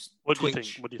you Twitch,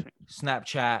 think? What do you think?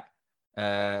 Snapchat,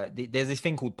 there's this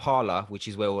thing called Parler, which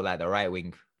is where all like the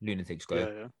right-wing lunatics go. Yeah,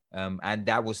 yeah. And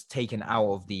that was taken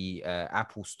out of the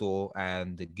Apple Store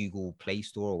and the Google Play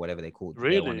Store or whatever they call it.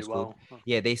 Really? Wow.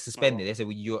 Yeah, they suspended. wow. They said,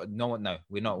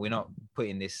 we're not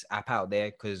putting this app out there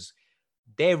because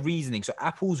their reasoning. So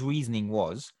Apple's reasoning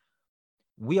was,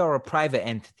 we are a private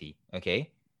entity,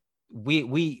 okay?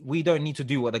 We don't need to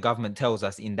do what the government tells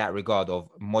us in that regard of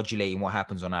modulating what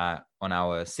happens on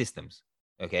our systems,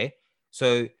 okay?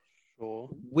 So Sure.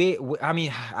 I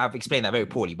mean, I've explained that very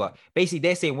poorly, but basically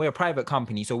they're saying we're a private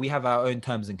company, so we have our own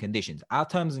terms and conditions. Our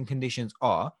terms and conditions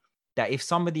are that if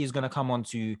somebody is going to come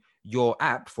onto your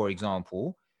app, for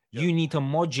example, you need to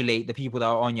modulate the people that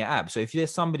are on your app. So if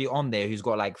there's somebody on there who's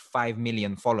got like 5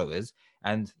 million followers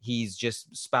and he's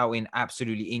just spouting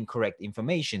absolutely incorrect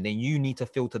information, then you need to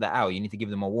filter that out. You need to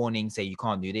give them a warning, say you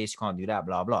can't do this, you can't do that,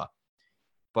 blah, blah.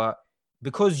 But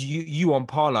because you on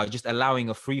Parler are just allowing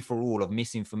a free-for-all of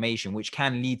misinformation, which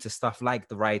can lead to stuff like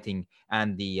the rioting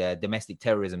and the domestic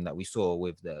terrorism that we saw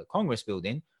with the Congress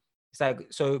building, it's like,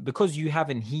 so because you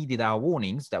haven't heeded our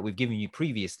warnings that we've given you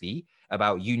previously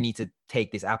about you need to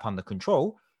take this app under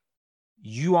control,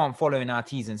 you aren't following our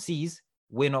T's and C's,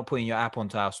 we're not putting your app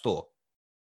onto our store.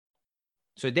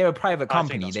 So they're a private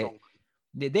company.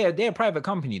 They're a private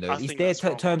company though. It's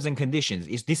their terms and conditions.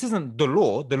 This isn't the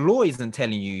law. The law isn't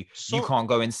telling you you can't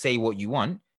go and say what you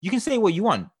want. You can say what you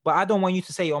want, but I don't want you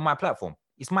to say it on my platform.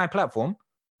 It's my platform.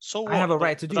 So I have a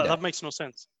right to do that. That makes no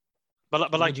sense.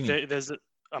 But like there's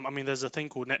a thing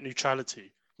called net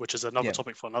neutrality, which is another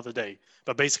topic for another day.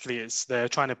 But basically, they're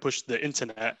trying to push the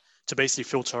internet to basically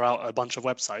filter out a bunch of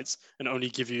websites and only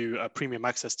give you premium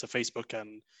access to Facebook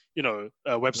and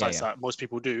websites that most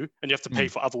people do, and you have to pay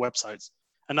for other websites.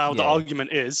 And now the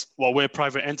argument is, well, we're a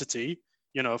private entity,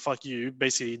 fuck you,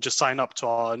 basically just sign up to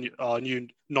our new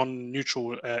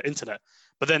non-neutral internet.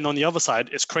 But then on the other side,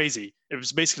 it's crazy. It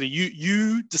was basically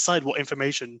you decide what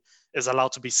information is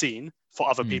allowed to be seen for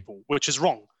other people, which is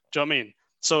wrong. Do you know what I mean?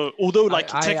 So although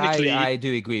technically, I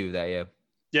do agree with that. Yeah.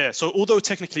 Yeah. So although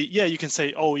technically, you can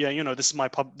say, oh yeah, this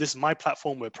is my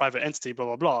platform, we're a private entity, blah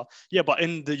blah blah. Yeah, but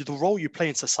in the role you play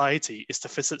in society is to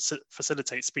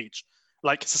facilitate speech.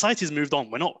 Like society's moved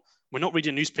on. We're not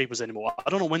reading newspapers anymore.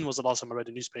 I don't know when was the last time I read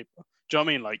a newspaper. Do you know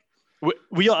what I mean? Like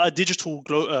we are a digital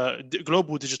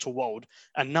global digital world,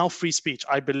 and now free speech,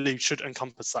 I believe, should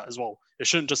encompass that as well. It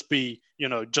shouldn't just be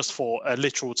just for a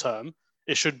literal term.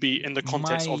 It should be in the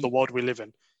context of the world we live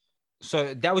in.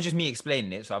 So that was just me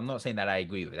explaining it. So I'm not saying that I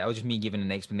agree with it. That was just me giving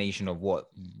an explanation of what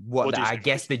I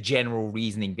guess the general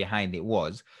reasoning behind it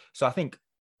was. So I think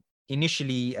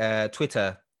initially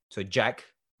Twitter, so Jack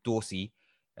Dorsey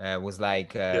was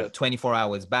like 24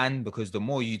 hours ban, because the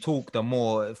more you talk, the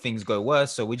more things go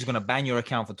worse. So we're just going to ban your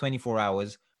account for 24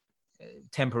 hours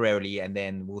temporarily, and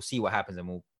then we'll see what happens and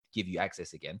we'll give you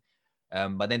access again.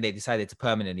 But then they decided to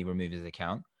permanently remove his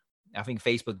account. I think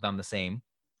Facebook done the same.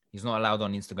 He's not allowed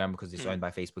on Instagram because it's owned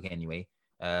by Facebook anyway.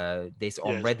 This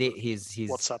on Reddit, his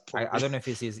WhatsApp. I don't know if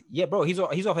it's his. Yeah, bro, he's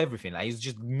off everything. Like, he's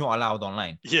just not allowed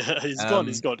online. Yeah, he's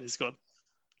gone.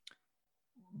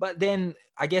 But then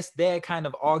I guess their kind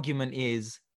of argument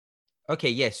is, okay,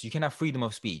 yes, you can have freedom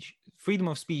of speech. Freedom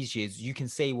of speech is you can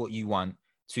say what you want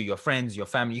to your friends, your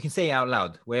family. You can say it out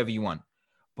loud wherever you want.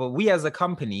 But we as a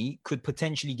company could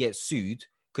potentially get sued,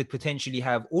 could potentially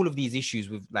have all of these issues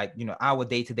with our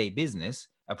day-to-day business,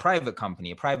 a private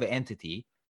company, a private entity,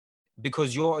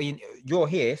 because you're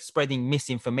here spreading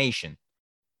misinformation.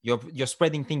 You're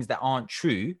spreading things that aren't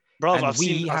true. Bro, and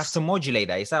we have to modulate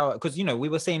that. It's our, because we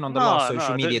were saying on the last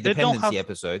social media dependency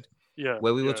episode. Yeah.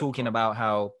 where we were yeah, talking go on. about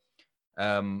how,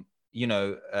 you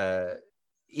know,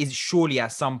 is surely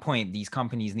at some point these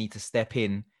companies need to step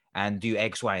in and do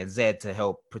X, Y, and Z to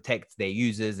help protect their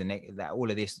users and that all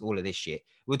of this shit.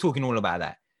 We're talking all about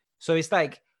that. So it's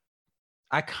like,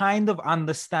 I kind of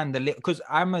understand because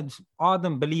I'm an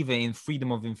ardent believer in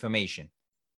freedom of information.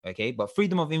 Okay, but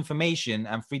freedom of information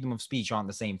and freedom of speech aren't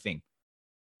the same thing.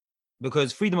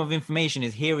 Because freedom of information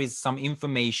is, here is some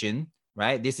information,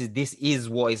 right? This is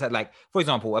what is like. For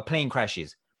example, a plane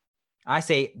crashes. I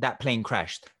say that plane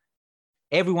crashed.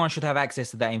 Everyone should have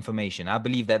access to that information. I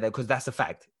believe that because that's a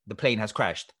fact. The plane has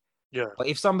crashed. Yeah. But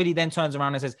if somebody then turns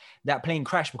around and says that plane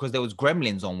crashed because there was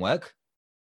gremlins on work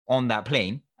on that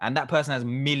plane, and that person has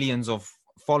millions of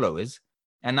followers,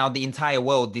 and now the entire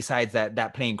world decides that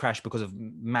that plane crashed because of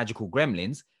magical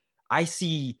gremlins, I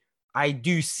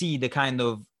do see the kind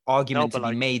of argument but to be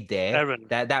like, made there, Aaron,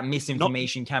 that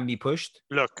misinformation can be pushed.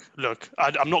 Look,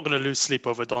 I'm not going to lose sleep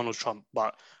over Donald Trump,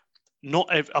 but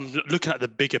I'm looking at the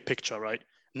bigger picture, right?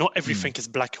 Not everything is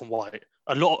black and white.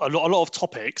 A lot of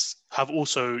topics have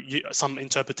also some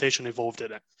interpretation involved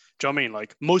in it. Do you know what I mean?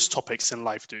 Like most topics in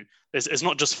life do. It's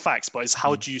not just facts, but it's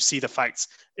how do you see the facts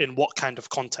in what kind of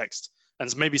context?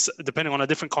 And maybe depending on a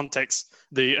different context,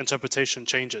 the interpretation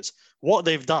changes. What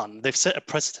they've done, they've set a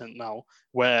precedent now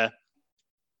where,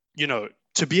 you know,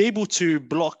 to be able to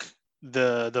block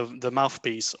the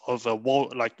mouthpiece of a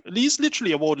world, like he's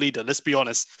literally a world leader. Let's be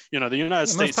honest. You know, the United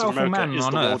States of America is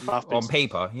the world mouthpiece on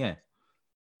paper. Yeah.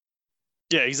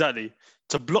 Yeah, exactly.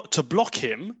 To block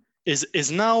him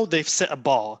is now they've set a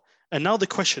bar, and now the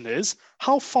question is,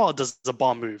 how far does the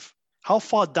bar move? How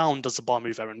far down does the bar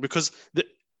move, Aaron? Because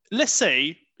let's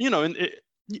say, you know,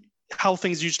 how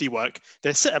things usually work,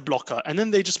 they set a blocker and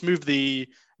then they just move the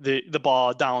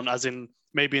bar down, as in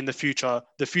maybe in the future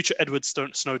Edward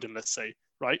Snowden, let's say,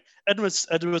 right? Edward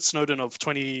Snowden of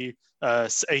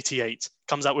 2088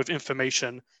 comes out with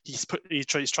information. He's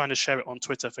trying to share it on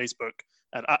Twitter, Facebook,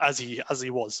 and as he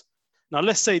was. Now,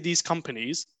 let's say these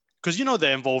companies, because you know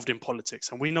they're involved in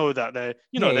politics, and we know that they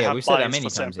have bias for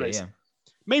certain places.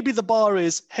 Maybe the bar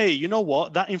is, hey, you know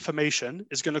what? That information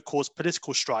is going to cause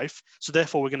political strife, so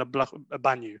therefore we're going to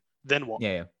ban you. Then what?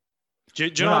 Yeah. Do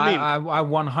you know what I mean? I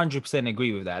 100%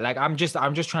 agree with that. Like, I'm just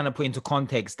trying to put into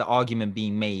context the argument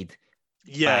being made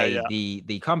by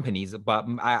the companies, but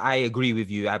I agree with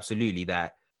you absolutely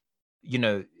that, you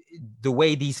know, the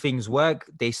way these things work,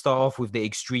 they start off with the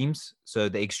extremes. So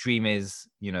the extreme is,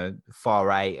 you know, far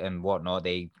right and whatnot.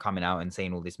 They coming out and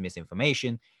saying all this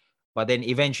misinformation. But then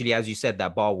eventually, as you said,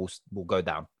 that bar will go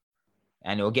down,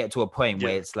 and it'll get to a point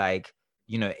where it's like,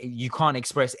 you know, you can't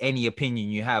express any opinion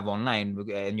you have online,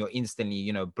 and you're instantly,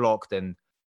 you know, blocked and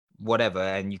whatever,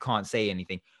 and you can't say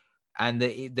anything. And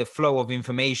the flow of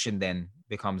information then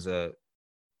becomes an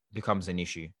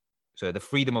issue. So the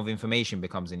freedom of information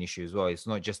becomes an issue as well. It's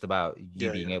not just about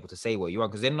you being able to say what you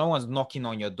want, because then no one's knocking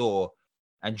on your door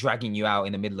and dragging you out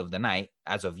in the middle of the night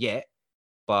as of yet.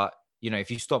 But, you know,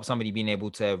 if you stop somebody being able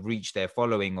to reach their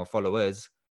following or followers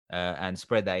and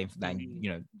spread that, you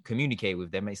know, communicate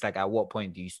with them, it's like, at what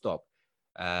point do you stop?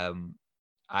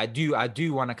 I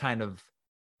do want to kind of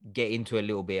get into a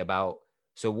little bit about,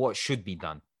 so what should be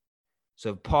done?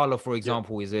 So Parler, for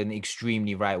example, is an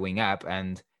extremely right-wing app,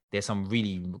 and there's some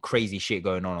really crazy shit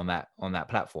going on that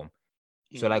platform.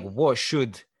 So like, what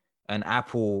should an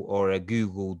Apple or a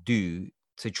Google do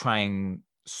to try and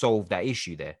solve that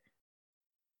issue there?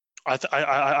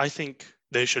 I think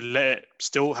they should let it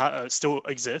still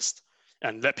exist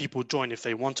and let people join if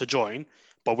they want to join,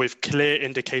 but with clear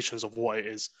indications of what it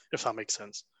is, if that makes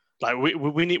sense. Like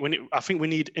we need I think we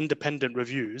need independent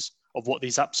reviews of what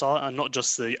these apps are, and not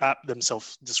just the app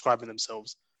themselves describing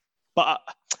themselves. But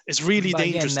it's really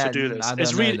dangerous to do this.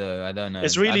 It's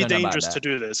really dangerous to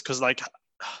do this, because, like,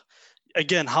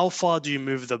 again, how far do you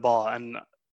move the bar? And,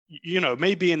 you know,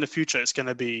 maybe in the future it's going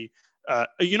to be,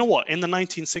 you know what, in the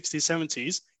 1960s,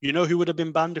 70s, you know who would have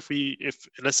been banned if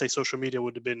let's say social media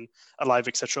would have been alive,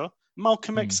 etc.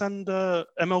 Malcolm X and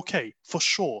MLK, for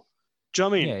sure. Do you know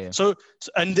what I mean? Yeah. So,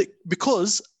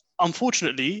 because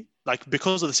unfortunately, like,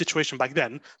 because of the situation back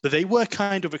then, that they were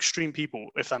kind of extreme people,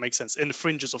 if that makes sense, in the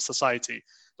fringes of society,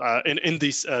 in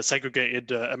this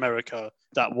segregated America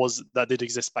that did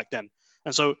exist back then.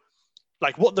 And so,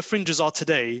 like, what the fringes are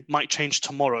today might change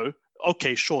tomorrow.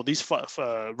 Okay, sure, these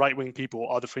right-wing people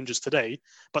are the fringes today,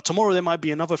 but tomorrow there might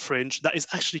be another fringe that is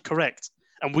actually correct,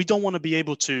 and we don't want to be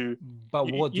able to, but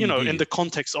what do you know, do? In the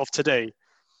context of today.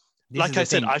 Like I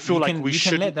said, I feel like we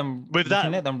should let them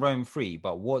let them roam free,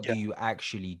 but what do you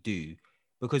actually do?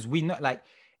 Because we know, like,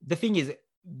 the thing is,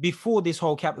 before this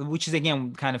whole which is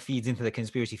again kind of feeds into the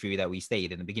conspiracy theory that we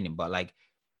stated in the beginning, but like,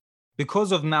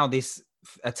 because of now this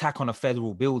attack on a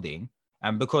federal building,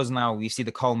 and because now we see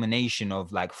the culmination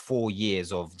of like 4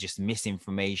 years of just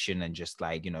misinformation and just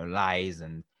like, lies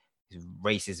and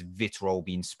racist vitriol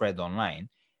being spread online,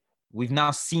 we've now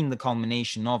seen the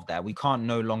culmination of that. We can't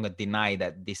no longer deny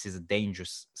that this is a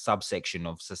dangerous subsection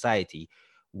of society.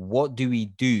 What do we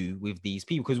do with these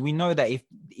people? Because we know that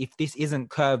if this isn't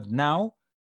curbed now,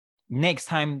 next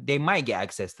time they might get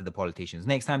access to the politicians.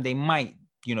 Next time they might,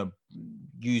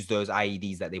 use those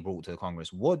IEDs that they brought to the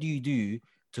Congress. What do you do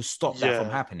to stop that from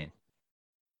happening?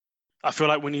 I feel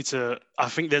like I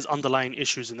think there's underlying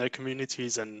issues in their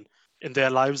communities and in their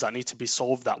lives that need to be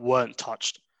solved that weren't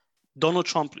touched. Donald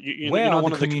Trump, where are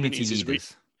one the of the community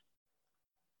leaders?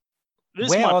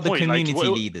 Where are the community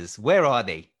leaders? Where are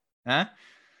they? Huh?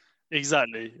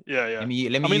 Exactly. Yeah. Let me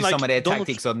use some of their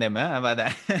tactics on them. Huh? How about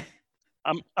that?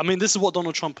 I mean, this is what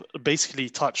Donald Trump basically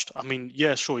touched. I mean,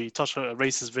 yeah, sure, he touched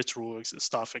racist vitriol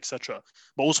stuff, etc.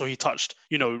 But also he touched,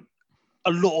 a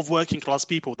lot of working class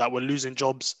people that were losing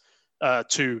jobs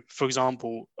to, for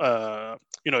example,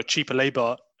 cheaper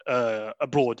labor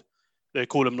abroad. They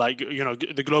call them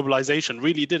the globalization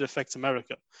really did affect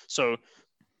America. So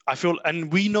I feel,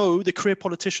 and we know the career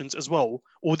politicians as well,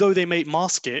 although they may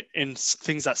mask it in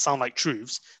things that sound like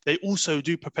truths, they also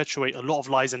do perpetuate a lot of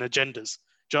lies and agendas.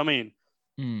 Do you know what I mean?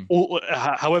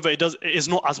 However, it is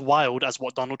not as wild as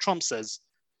what Donald Trump says.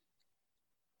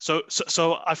 So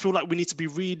I feel like we need to be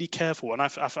really careful. And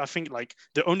I think like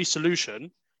the only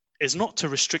solution is not to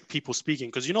restrict people speaking,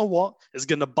 because you know what? It's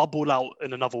going to bubble out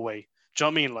in another way. Do you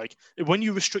know what I mean? Like when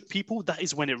you restrict people, that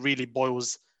is when it really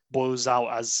boils out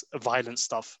as violent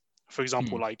stuff. For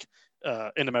example, like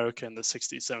in America in the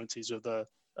 60s, 70s with the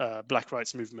Black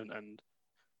Rights Movement. And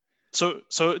so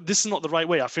this is not the right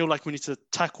way. I feel like we need to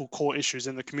tackle core issues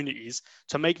in the communities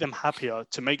to make them happier,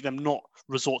 to make them not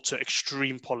resort to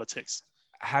extreme politics.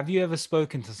 Have you ever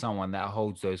spoken to someone that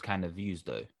holds those kind of views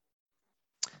though?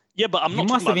 Yeah, but you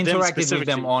must have interacted with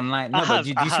them online. No, but do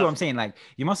you see what I'm saying? Like,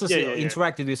 you must have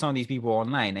interacted with some of these people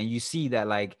online, and you see that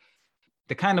like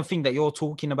the kind of thing that you're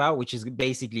talking about, which is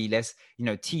basically let's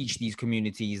teach these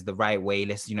communities the right way.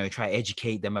 Let's try to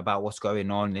educate them about what's going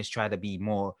on. Let's try to be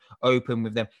more open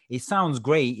with them. It sounds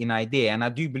great in idea, and I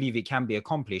do believe it can be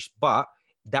accomplished, but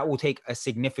that will take a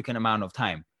significant amount of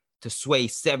time to sway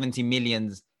 70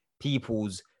 million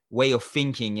people's way of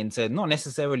thinking into not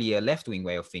necessarily a left-wing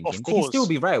way of thinking. They can still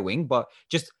be right-wing, but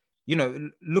just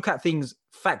look at things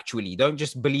factually. Don't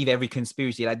just believe every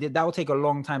conspiracy. Like that will take a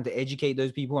long time to educate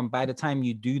those people, and by the time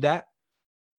you do that,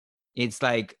 it's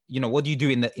like what do you do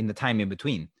in the time in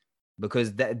between?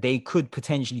 Because they could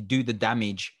potentially do the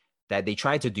damage that they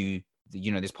tried to do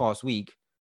this past week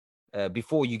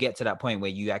before you get to that point where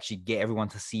you actually get everyone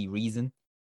to see reason.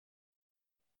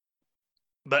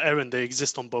 But Aaron, they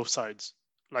exist on both sides.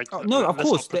 Like no, of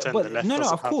course, but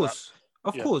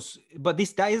of course. But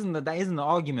that isn't the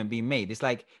argument being made. It's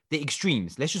like the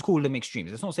extremes. Let's just call them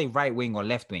extremes. Let's not say right wing or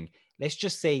left wing. Let's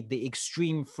just say the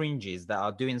extreme fringes that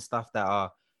are doing stuff that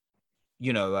are,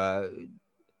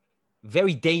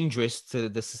 very dangerous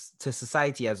to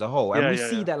society as a whole. And we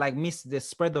see that like the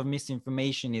spread of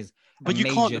misinformation is. But you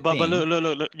can't. But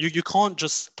look. You can't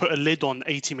just put a lid on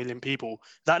 80 million people.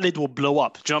 That lid will blow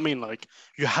up. Do you know what I mean? Like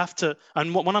you have to.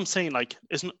 And what I'm saying, like,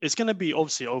 it's going to be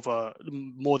obviously over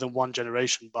more than one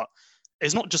generation. But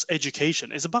it's not just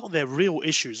education. It's about their real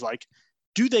issues. Like,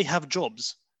 do they have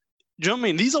jobs? Do you know what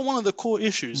I mean? These are one of the core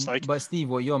issues. Like, but Steve,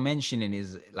 what you're mentioning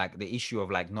is like the issue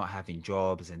of like not having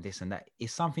jobs and this and that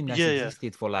is something that's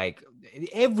existed for like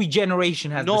every generation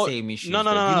has the same issues. No.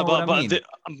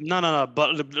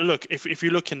 But look, if you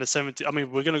look in the 70s, I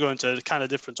mean, we're going to go into kind of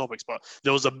different topics, but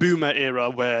there was a boomer era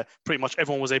where pretty much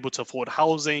everyone was able to afford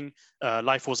housing.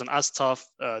 Life wasn't as tough.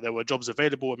 There were jobs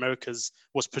available. America's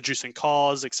was producing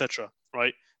cars, etc.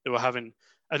 Right? They were having.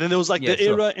 And then there was like the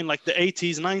era in like the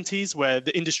 80s, 90s where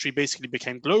the industry basically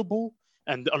became global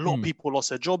and a lot of people lost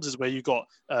their jobs. Is where you got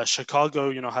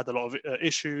Chicago, had a lot of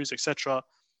issues, etc.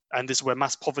 And this is where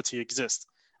mass poverty exists.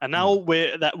 And now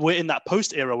we're in that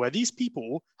post era where these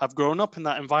people have grown up in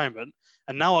that environment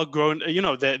and now are grown,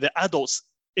 they're adults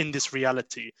in this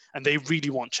reality and they really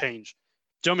want change.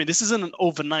 Do you know what I mean? This isn't an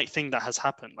overnight thing that has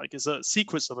happened. Like it's a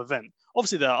sequence of events.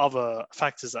 Obviously there are other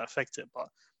factors that affect it, but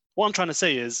what I'm trying to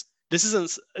say is this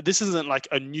isn't like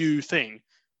a new thing.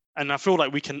 And I feel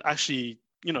like we can actually,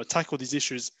 tackle these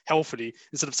issues healthily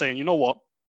instead of saying, you know what,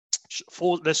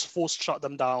 let's force shut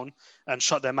them down and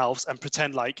shut their mouths and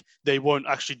pretend like they won't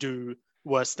actually do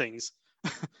worse things.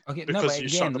 Okay, no, but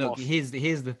again, look, here's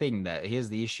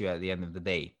the issue at the end of the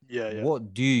day. Yeah.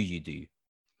 What do you do?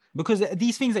 Because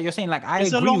these things that you're saying, like I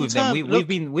It's a agree long with them. term. We've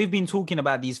Look, been talking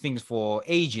about these things for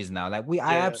ages now. Like I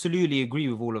yeah, absolutely agree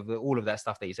with all of that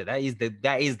stuff that you said.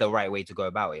 That is the right way to go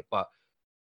about it. But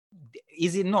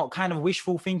is it not kind of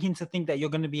wishful thinking to think that you're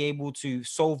going to be able to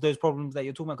solve those problems that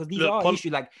you're talking about? Because these look, are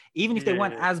issues. Like even if they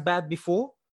weren't yeah. as bad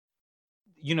before,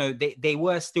 you know, they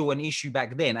were still an issue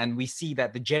back then, and we see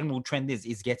that the general trend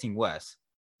is getting worse.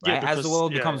 Yeah, Right, as the because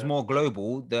world becomes more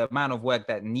global, the amount of work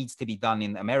that needs to be done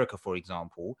in America, for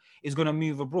example, is going to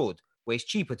move abroad where it's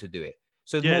cheaper to do it.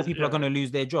 So more people are going to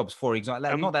lose their jobs, for example.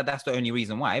 Like, not that that's the only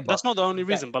reason why, but that's not the only that,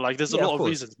 reason. But like, there's a yeah, lot of of course.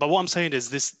 reasons. But what I'm saying is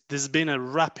there's been a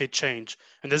rapid change,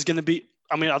 and there's going to be.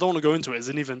 I mean, I don't want to go into it. It's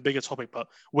an even bigger topic, but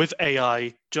with AI, do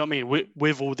you know what I mean?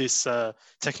 With all this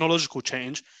technological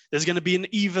change, there's going to be an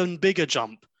even bigger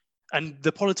jump, and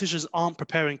the politicians aren't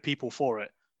preparing people for it.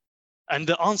 And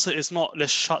the answer is not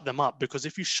let's shut them up, because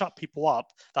if you shut people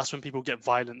up, that's when people get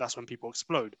violent. That's when people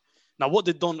explode. Now,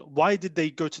 why did they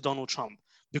go to Donald Trump?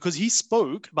 Because he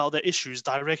spoke about their issues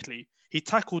directly. He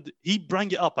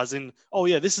brought it up as in, oh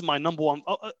yeah, this is my number one.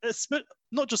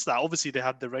 Not just that. Obviously, they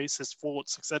had the racist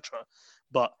thoughts, etc.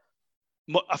 But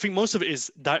I think most of it is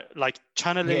that like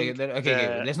channeling.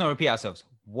 Okay. Let's not repeat ourselves.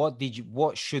 What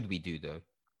should we do though?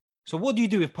 So what do you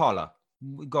do with Parler?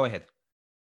 Go ahead.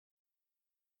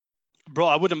 Bro,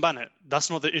 I wouldn't ban it. That's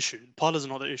not the issue. Parler's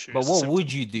not the issue. But what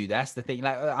would you do? That's the thing.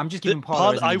 Like I'm just giving Parler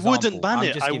Parler, as an I example. wouldn't ban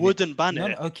it. I wouldn't ban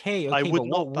it. Okay. I would But what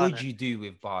not ban would it. you do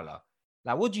with Parler?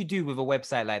 Like, what do you do with a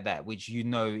website like that, which you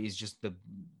know is just the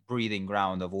breathing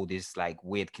ground of all this like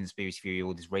weird conspiracy theory,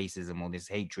 all this racism, all this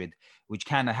hatred, which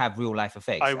can have real life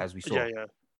effects, as we saw. Yeah.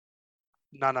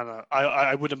 No.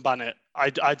 I wouldn't ban it.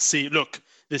 I'd see. Look,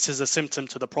 this is a symptom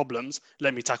to the problems.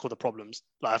 Let me tackle the problems.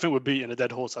 Like I think we're beating a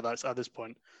dead horse at this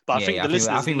point. But I think the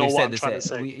listeners know what I'm trying to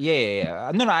say.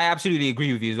 Yeah. No, I absolutely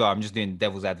agree with you as well. I'm just doing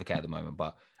devil's advocate at the moment,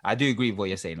 but I do agree with what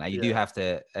you're saying. Like you do have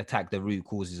to attack the root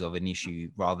causes of an issue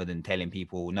rather than telling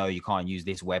people, no, you can't use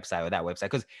this website or that website.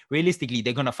 Because realistically,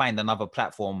 they're gonna find another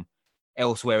platform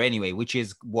elsewhere anyway, which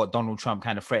is what Donald Trump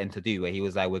kind of threatened to do, where he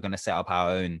was like, we're gonna set up our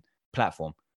own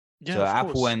platform. Yeah, so of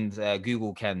Apple course. and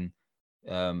Google can,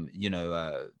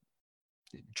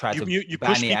 try to you ban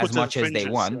push it people as to much the as they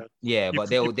fringes, want. yeah. But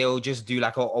they'll just do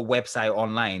like a website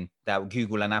online that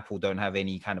Google and Apple don't have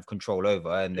any kind of control over,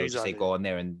 and they'll just say go on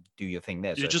there and do your thing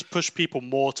there. You So just push people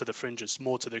more to the fringes,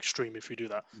 more to the extreme if you do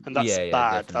that, and that's bad.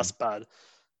 definitely. That's bad.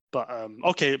 But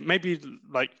okay, maybe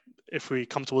like if we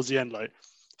come towards the end, like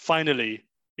finally,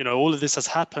 all of this has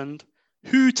happened.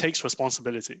 Who takes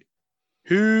responsibility?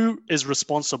 Who is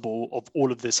responsible of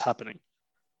all of this happening?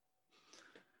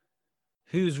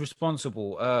 Who's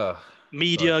responsible?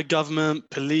 Media, government,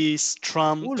 police,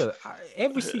 Trump. All of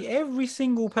every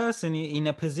single person in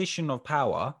a position of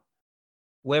power,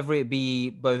 whether it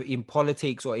be both in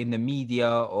politics or in the media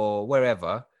or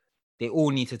wherever, they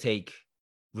all need to take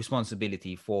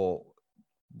responsibility for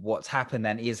what's happened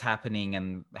and is happening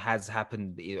and has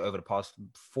happened over the past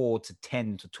 4 to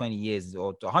 10 to 20 years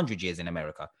or 100 years in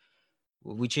America,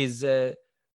 which is,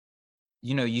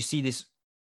 you see this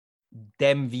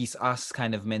them vs us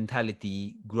kind of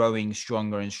mentality growing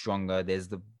stronger and stronger. There's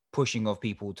the pushing of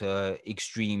people to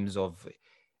extremes of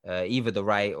either the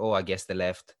right or I guess the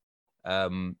left.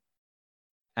 And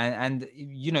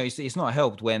it's not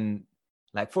helped when,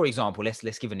 like, for example,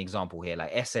 let's give an example here,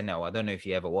 like SNL. I don't know if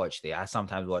you ever watched it. I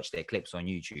sometimes watch their clips on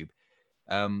YouTube.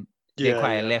 They're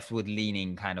quite a leftward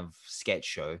leaning kind of sketch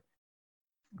show,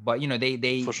 but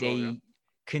they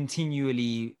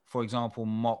continually, for example,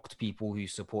 mocked people who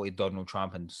supported Donald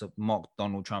Trump and mocked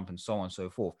Donald Trump and so on and so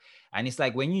forth. And it's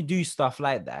like when you do stuff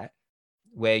like that,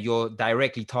 where you're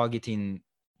directly targeting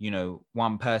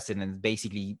one person and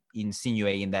basically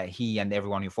insinuating that he and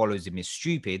everyone who follows him is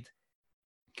stupid,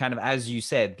 kind of, as you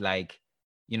said, like,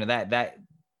 that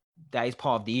is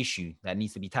part of the issue that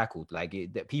needs to be tackled. Like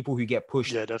that people who get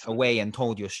pushed away and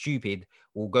told you're stupid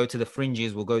will go to the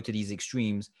fringes, will go to these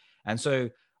extremes. And so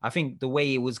I think the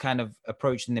way it was kind of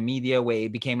approached in the media, where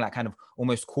it became like kind of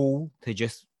almost cool to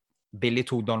just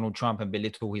belittle Donald Trump and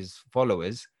belittle his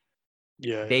followers,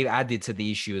 they've added to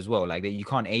the issue as well. Like that you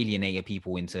can't alienate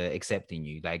people into accepting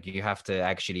you. Like you have to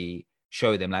actually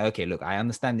show them like, okay, look, I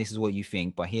understand this is what you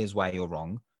think, but here's why you're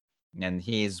wrong. And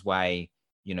here's why,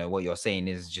 what you're saying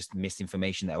is just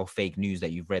misinformation or fake news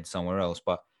that you've read somewhere else.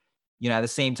 But, at the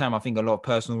same time, I think a lot of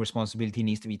personal responsibility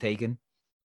needs to be taken.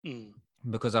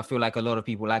 Because I feel like a lot of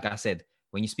people, like I said,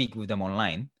 when you speak with them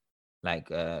online, like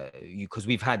because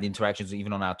we've had interactions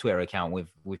even on our Twitter account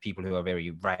with people who are very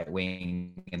right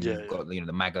wing and got the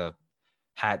MAGA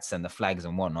hats and the flags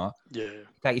and whatnot.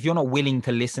 Like if you're not willing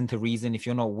to listen to reason, if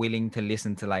you're not willing to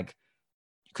listen to, like,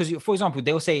 because for example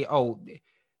they'll say, oh,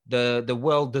 the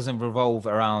world doesn't revolve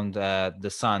around the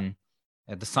sun.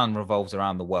 The sun revolves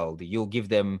around the world. You'll give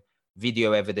them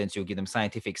video evidence, you'll give them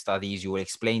scientific studies, you will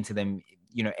explain to them,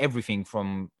 everything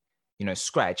from,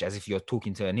 scratch, as if you're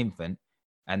talking to an infant.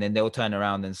 And then they'll turn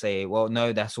around and say, well,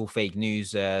 no, that's all fake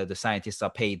news. The scientists are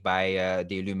paid by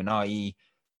the Illuminati.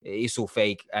 It's all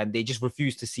fake. And they just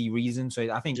refuse to see reason.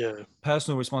 So I think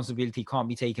personal responsibility can't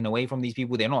be taken away from these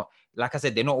people. They're not, like I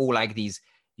said, they're not all like these,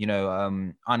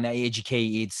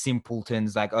 uneducated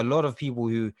simpletons. Like a lot of people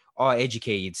who are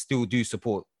educated still do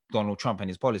support Donald Trump and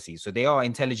his policies. So they are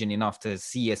intelligent enough to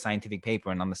see a scientific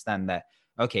paper and understand that,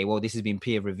 okay, well, this has been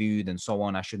peer reviewed and so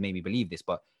on. I should maybe believe this,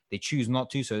 but they choose not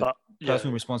to. So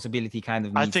personal responsibility kind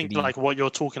of needs I think to be... like what you're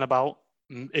talking about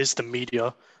is the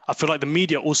media. I feel like the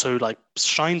media also like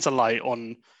shines a light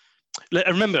on...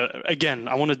 Remember, again,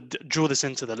 I want to draw this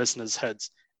into the listeners'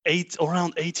 heads.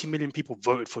 Around 80 million people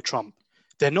voted for Trump.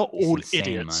 They're not all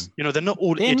idiots. Man. They're not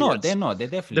all idiots. They're not. They're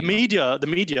definitely the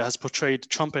media has portrayed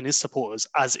Trump and his supporters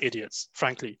as idiots,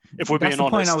 frankly, if we're being honest. That's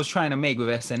the point I was trying to make with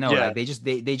SNL. Yeah.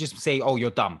 Like they just say, oh, you're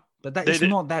dumb. But it's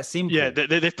not that simple. Yeah,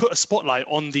 they put a spotlight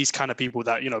on these kind of people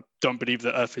that, don't believe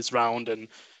the earth is round and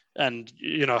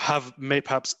have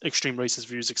perhaps extreme racist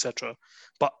views, etc.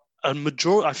 But I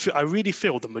really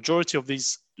feel the majority of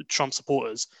these Trump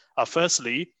supporters are,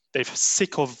 firstly, they're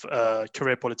sick of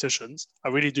career politicians. I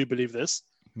really do believe this.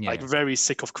 Like very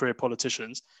sick of career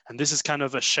politicians. And this is kind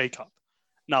of a shakeup.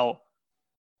 Now,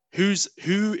 who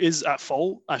is at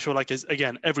fault? I feel like is,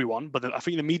 again, everyone. But I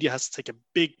think the media has to take a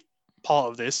big part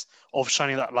of this, of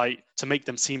shining that light to make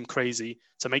them seem crazy,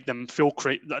 to make them feel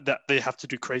that they have to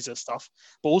do crazier stuff.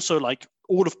 But also, like,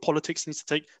 all of politics needs to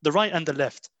take the right and the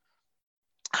left.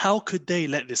 How could they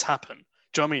let this happen?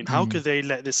 Do you know what I mean? How could they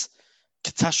let this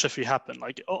catastrophe happen?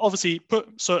 Like, obviously,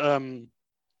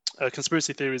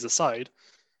 conspiracy theories aside,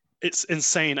 it's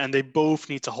insane, and they both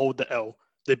need to hold the L.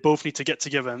 They both need to get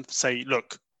together and say,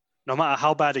 look, no matter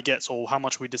how bad it gets or how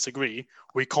much we disagree,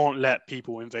 we can't let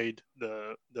people invade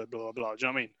the blah blah blah. Do you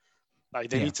know what I mean? Like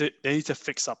they need to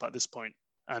fix up at this point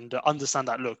and understand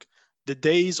that, look, the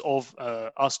days of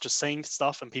us just saying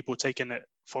stuff and people taking it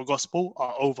for gospel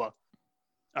are over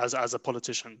as a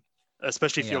politician,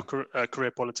 especially if you're a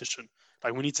career politician.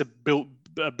 Like we need to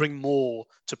bring more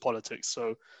to politics.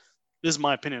 So this is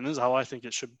my opinion. This is how I think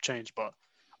it should change, but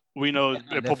we know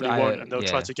it probably won't, and they'll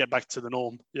try to get back to the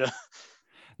norm. Yeah.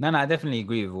 No, I definitely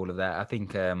agree with all of that. I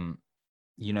think,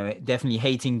 definitely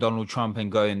hating Donald Trump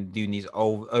and going doing these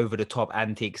over the top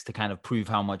antics to kind of prove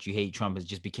how much you hate Trump has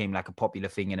just became like a popular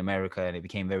thing in America, and it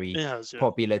became very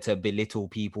popular to belittle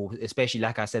people, especially,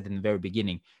 like I said in the very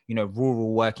beginning,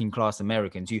 rural working class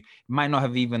Americans who might not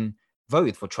have even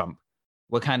voted for Trump.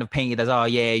 We're kind of painted as, oh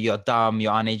yeah, you're dumb,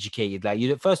 you're uneducated. Like,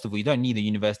 first of all, you don't need a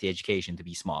university education to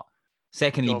be smart.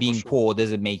 Secondly, being poor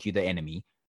doesn't make you the enemy,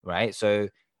 right? So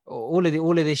all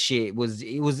of this shit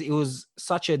was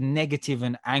such a negative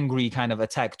and angry kind of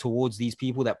attack towards these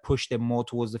people that pushed them more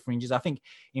towards the fringes. I think,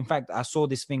 in fact, I saw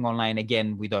this thing online.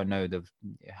 Again, we don't know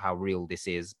how real this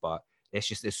is, but let's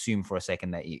just assume for a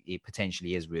second that it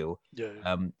potentially is real.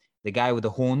 Yeah. The guy with the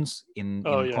horns in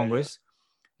Congress. Yeah.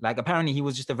 Like, apparently he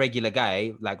was just a regular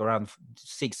guy. Like around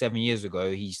 6-7 years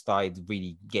ago, he started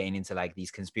really getting into like these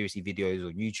conspiracy videos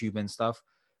on YouTube and stuff.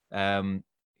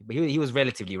 But he was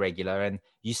relatively regular. And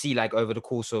you see, like, over the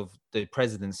course of the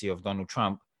presidency of Donald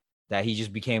Trump, that he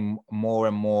just became more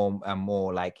and more and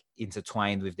more like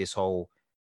intertwined with this whole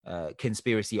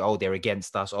conspiracy. Oh, they're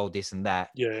against us. Oh, this and that.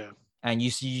 Yeah. And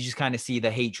you just kind of see the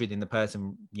hatred in the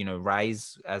person,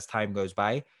 rise as time goes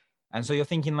by. And so you're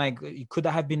thinking, like, could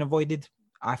that have been avoided?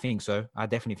 I think so. I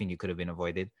definitely think it could have been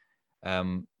avoided.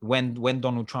 When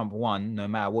Donald Trump won, no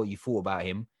matter what you thought about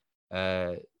him,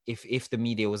 if the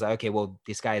media was like, okay, well,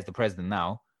 this guy is the president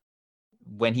now,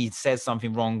 when he says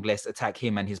something wrong, let's attack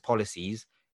him and his policies.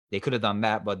 They could have done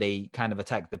that, but they kind of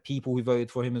attacked the people who voted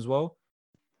for him as well.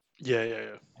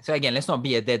 Yeah. So again, let's not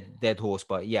be a dead horse,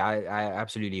 but yeah, I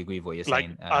absolutely agree with what you're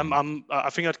saying. I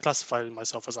think I'd classify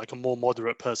myself as like a more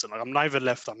moderate person. Like I'm neither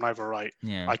left, I'm neither right.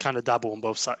 Yeah. I kind of dabble on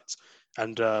both sides.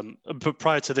 And but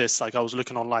prior to this, like I was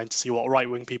looking online to see what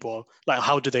right-wing people are, like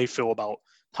how do they feel about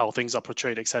how things are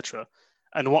portrayed, etc.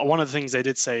 And one of the things they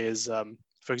did say is,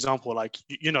 for example, like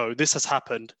this has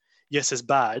happened. Yes, it's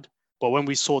bad, but when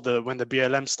we saw when the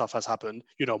BLM stuff has happened,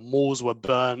 malls were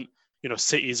burnt,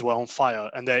 cities were on fire,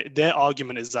 and their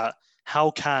argument is that how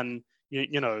can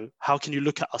you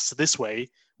look at us this way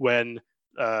when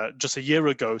just a year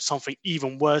ago something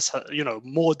even worse,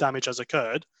 more damage has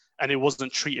occurred, and it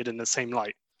wasn't treated in the same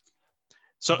light.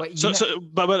 But just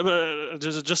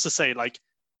to say, like,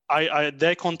 I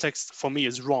their context for me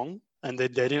is wrong, and they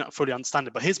didn't fully understand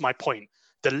it. But here's my point: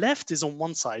 The left is on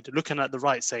one side looking at the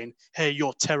right saying, hey,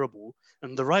 you're terrible.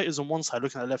 And the right is on one side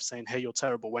looking at the left saying, hey, you're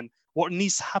terrible. When what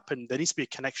needs to happen, there needs to be a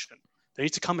connection. They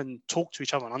need to come and talk to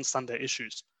each other and understand their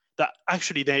issues. That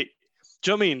actually do you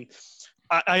know what I mean?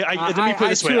 Let me put it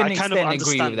this way. I kind of understand.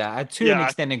 Agree with that. I to an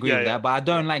extent agree with that, but I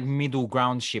don't like middle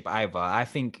ground ship either. I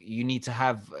think you need to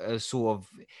have a sort of.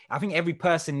 I think every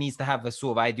person needs to have a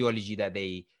sort of ideology that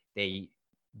they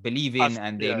believe in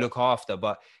and they look after.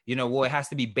 But you know what it has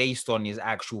to be based on is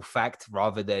actual fact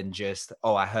rather than just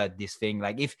I heard this thing.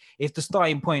 Like if the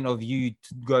starting point of you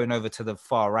going over to the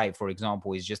far right, for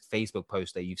example, is just Facebook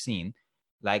post that you've seen.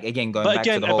 Like again, going back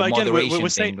to the whole moderation we're thing,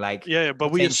 saying, like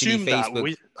but we assume Facebook that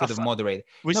we could have moderated.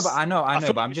 No, but I know,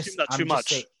 but I'm just saying,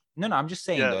 I'm just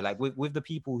saying though, like with the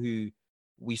people who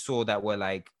we saw that were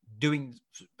like doing.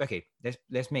 Okay,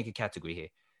 let's make a category here.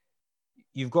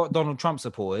 You've got Donald Trump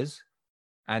supporters,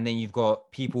 and then you've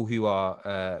got people who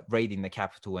are raiding the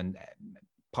Capitol and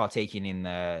partaking in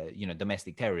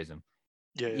domestic terrorism.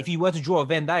 If you were to draw a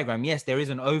Venn diagram, yes, there is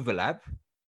an overlap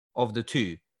of the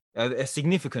two. A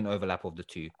significant overlap of the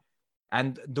two,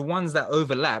 and the ones that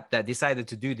overlap that decided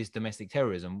to do this domestic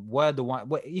terrorism were the one.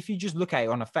 If you just look at it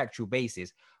on a factual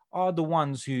basis, are the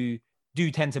ones who do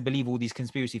tend to believe all these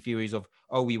conspiracy theories of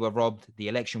we were robbed, the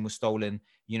election was stolen.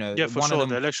 You know, one of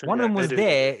them was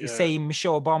there saying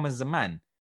Michelle Obama's the man.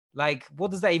 Like,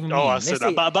 what does that even mean? I said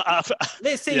that, but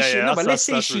let's say she. No, but let's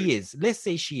say she is. Let's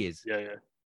say she is. Yeah.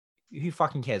 Who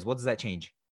fucking cares? What does that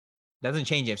change? Doesn't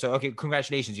change it. So, okay,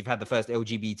 congratulations. You've had the first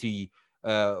LGBT,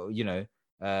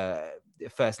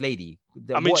 first lady.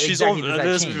 I mean, she's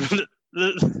obviously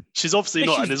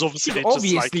not. And there's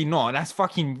obviously not. That's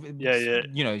fucking,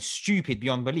 stupid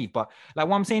beyond belief. But like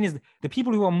what I'm saying is the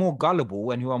people who are more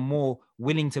gullible and who are more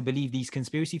willing to believe these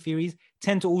conspiracy theories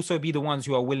tend to also be the ones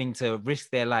who are willing to risk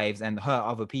their lives and hurt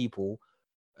other people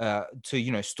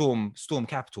to, storm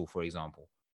Capitol, for example.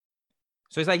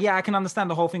 So it's like, I can understand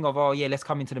the whole thing of, let's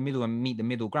come into the middle and meet the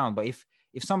middle ground. But if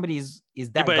somebody is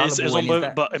that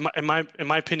gullible, but in my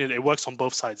opinion, it works on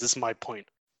both sides. This is my point.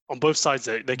 On both sides,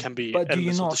 there can be. But do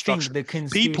you not think the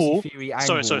conspiracy theory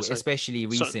angle, especially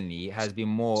recently, has been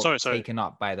more taken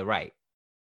up by the right?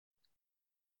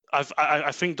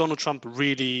 I think Donald Trump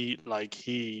really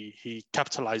he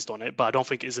capitalized on it, but I don't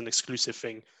think it's an exclusive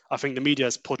thing. I think the media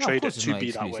has portrayed it to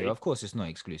be that way. Of course, it's not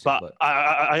exclusive. But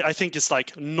I think it's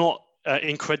not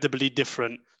incredibly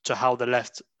different to how the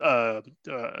left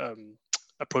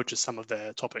approaches some of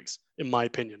their topics, in my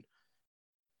opinion.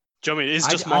 Do you know what I mean? It's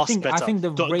just masked better. I think the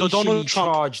racially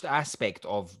charged aspect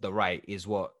of the right is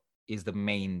what is the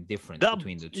main difference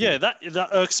between the two. Yeah, that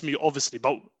irks me, obviously.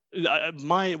 But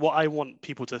what I want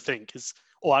people to think is,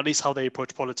 or at least how they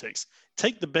approach politics,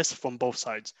 take the best from both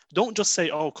sides. Don't just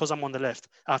say, because I'm on the left,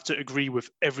 I have to agree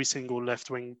with every single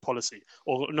left-wing policy.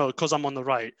 Or no, because I'm on the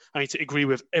right, I need to agree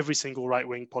with every single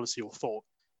right-wing policy or thought.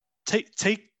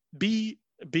 Be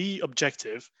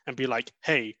objective and be like,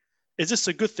 hey, is this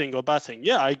a good thing or a bad thing?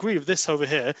 Yeah, I agree with this over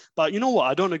here, but you know what?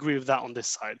 I don't agree with that on this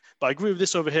side. But I agree with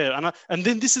this over here, and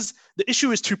then the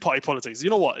issue is two-party politics.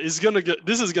 You know what?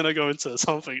 This is gonna go into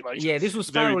something like this will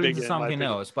spiral into something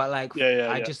else. But like,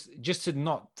 just to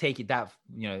not take it that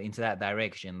into that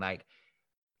direction. Like,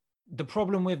 the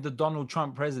problem with the Donald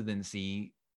Trump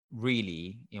presidency,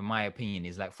 really, in my opinion,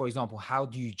 is like, for example, how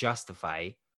do you justify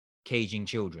caging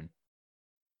children?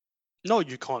 No,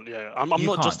 you can't. Yeah, I'm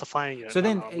not justifying it. So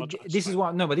then, this is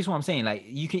what I'm saying. Like,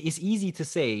 it's easy to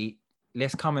say,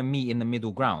 let's come and meet in the middle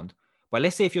ground. But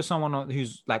let's say if you're someone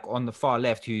who's like on the far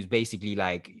left, who's basically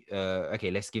like,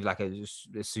 let's give like a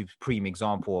supreme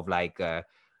example of like,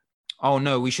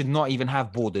 no, we should not even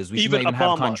have borders. We should not even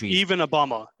have countries. Even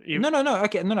Obama. No.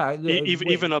 Okay, no. Let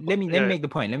me make the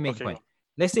point.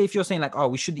 Let's say if you're saying like,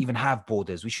 we shouldn't even have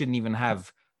borders. We shouldn't even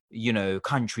have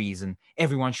countries, and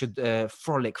everyone should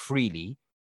frolic freely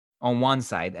on one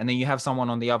side, and then you have someone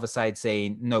on the other side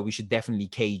saying, no, we should definitely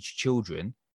cage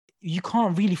children. You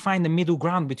can't really find the middle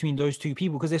ground between those two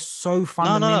people because they're so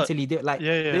fundamentally the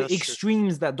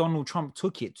extremes that Donald Trump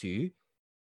took it to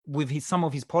with some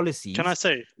of his policies. Can I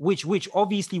say which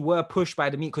obviously were pushed by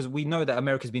the media, because we know that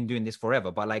America's been doing this forever,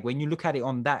 but like when you look at it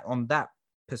on that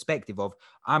perspective of,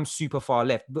 I'm super far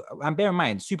left, and bear in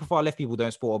mind, super far left people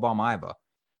don't support Obama either.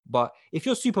 But if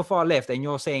you're super far left and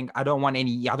you're saying, I don't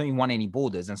even want any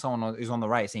borders, and someone is on the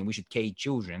right saying we should cage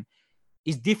children,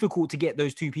 it's difficult to get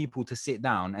those two people to sit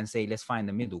down and say, let's find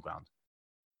the middle ground.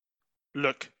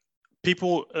 Look,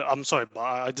 people, I'm sorry, but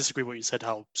I disagree with what you said,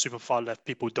 how super far left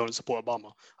people don't support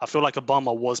Obama. I feel like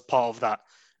Obama was part of that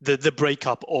the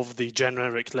breakup of the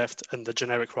generic left and the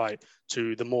generic right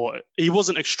to the more. He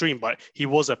wasn't extreme, but he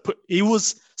was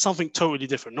something totally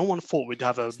different. No one thought we'd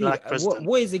have a See, black president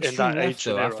what is in extreme that left age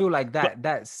and though? I era. feel like But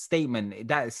that statement,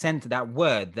 that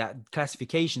word, that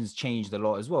classifications changed a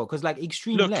lot as well. Because like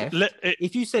extreme look, left,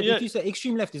 if you said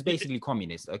extreme left is basically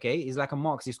communist, okay, it's like a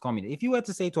Marxist communist. If you were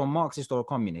to say to a Marxist or a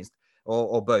communist,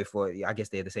 or both, or I guess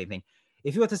they're the same thing.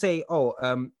 If you were to say,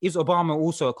 is Obama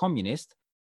also a communist?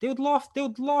 They would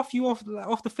laugh you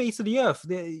off the face of the earth.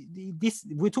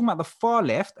 We're talking about the far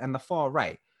left and the far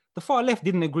right. The far left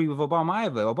didn't agree with Obama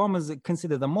either. Obama's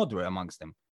considered a moderate amongst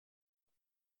them.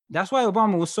 That's why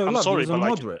Obama was so loved. He was a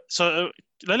moderate.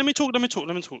 Let me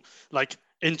talk. Like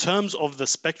in terms of the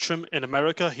spectrum in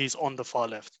America, he's on the far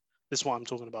left. This is what I'm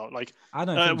talking about. Like I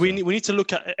don't think we need to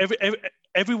look at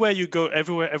everywhere you go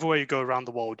around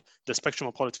the world. The spectrum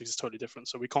of politics is totally different,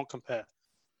 so we can't compare.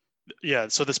 Yeah,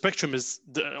 so the spectrum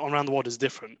around the world is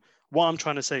different. What I'm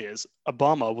trying to say is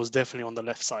Obama was definitely on the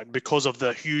left side because of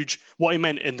what he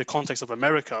meant in the context of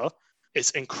America.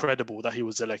 It's incredible that he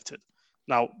was elected.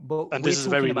 Now, and this is a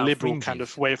very liberal kind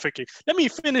of way of thinking. Let me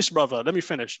finish, brother. Let me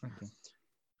finish. Okay.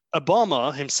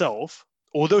 Obama himself,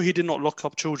 although he did not lock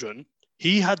up children,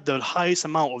 he had the highest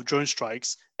amount of drone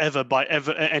strikes ever by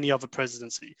any other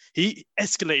presidency. He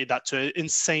escalated that to an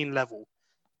insane level.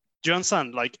 Do you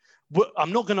understand? Like,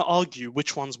 I'm not going to argue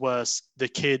which one's worse, the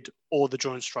kid or the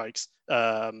drone strikes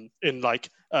in like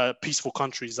peaceful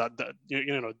countries that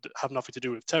have nothing to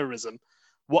do with terrorism.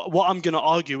 What I'm going to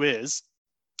argue is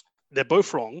they're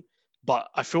both wrong, but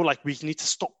I feel like we need to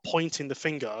stop pointing the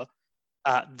finger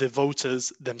at the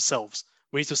voters themselves.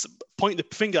 We need to point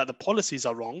the finger at the policies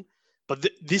are wrong, but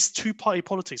this two-party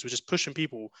politics, which is pushing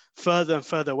people further and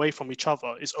further away from each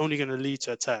other, is only going to lead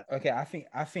to a tear. Okay, I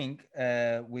think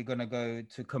we're going to go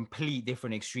to complete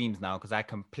different extremes now because I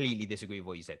completely disagree with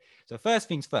what you said. So first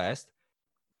things first,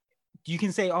 you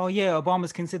can say, oh yeah,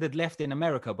 Obama's considered left in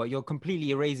America, but you're completely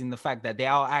erasing the fact that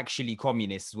there are actually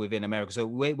communists within America. So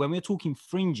when we're talking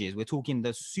fringes, we're talking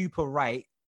the super right,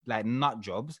 like nut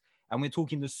jobs, and we're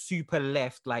talking the super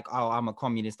left, like, oh, I'm a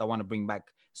communist, I want to bring back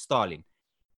Stalin.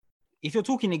 If you're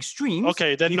talking extremes,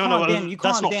 okay, then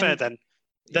that's not fair then.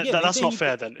 That's not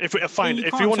fair then. If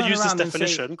you want to use this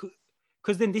definition,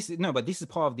 because then this is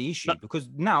part of the issue. Because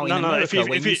now in America, if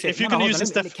you're going to use this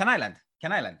definition,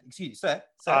 can I land? Excuse me, sir.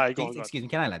 Excuse me,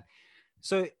 can I land?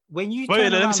 So when you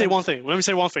let me say one thing.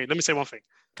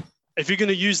 If you're going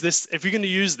to use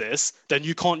this, then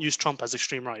you can't use Trump as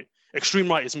extreme right. Extreme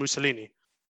right is Mussolini.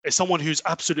 It's someone who's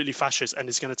absolutely fascist and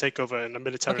is going to take over in a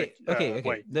military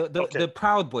way. The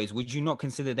Proud Boys, would you not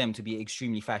consider them to be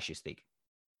extremely fascistic?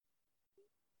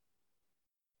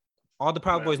 Are the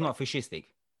Proud Boys not fascistic?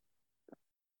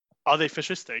 Are they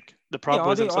fascistic? The Proud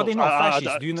Boys themselves? Are they not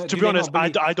fascist? To be honest,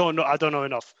 I don't know. I don't know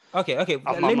enough. Okay.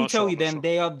 Let me tell you then.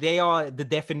 They are the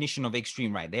definition of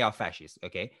extreme right. They are fascist.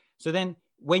 Okay. So then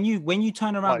when you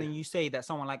turn around and you say that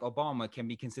someone like Obama can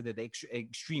be considered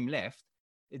extreme left,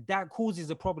 that causes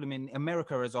a problem in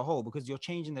America as a whole because you're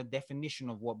changing the definition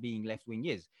of what being left wing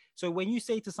is. So when you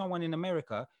say to someone in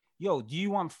America, yo, do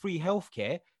you want free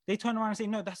healthcare? They turn around and say,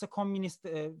 no, that's a communist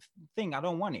thing. I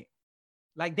don't want it.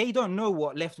 Like they don't know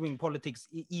what left wing politics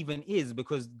even is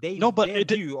because their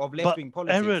view of left wing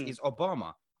politics is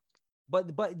Obama.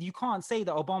 But you can't say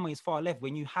that Obama is far left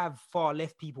when you have far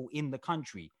left people in the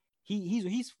country. He's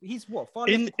what far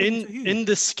left in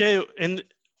the scale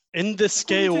in the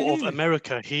scale of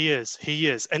America, he is.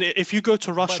 And if you go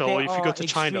to Russia or if you go to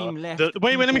China,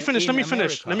 wait, let me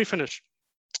finish.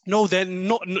 No, they're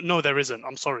not. No, there isn't.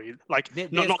 I'm sorry. Like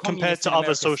not compared to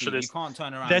other socialists. You can't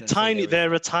turn around. They're tiny.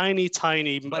 They're a tiny,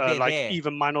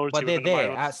 even minority. But they're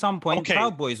there. At some point,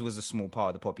 Proud Boys was a small part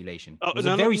of the population. It was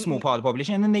a very small part of the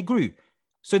population, and then they grew.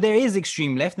 So there is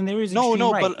extreme left and there is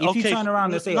extreme right. But if you turn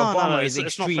around and say Obama is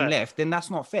extreme left, then that's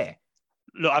not fair.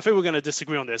 Look, I think we're going to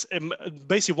disagree on this.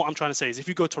 Basically, what I'm trying to say is if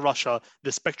you go to Russia,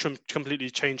 the spectrum completely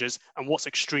changes and what's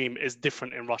extreme is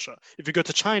different in Russia. If you go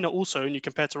to China also and you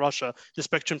compare to Russia, the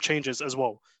spectrum changes as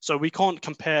well. So we can't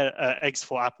compare eggs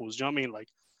for apples. Do you know what I mean? Like,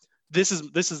 this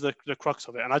is the crux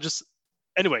of it.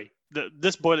 And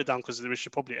this boil it down because we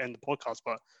should probably end the podcast.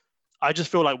 But I just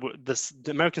feel like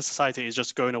the American society is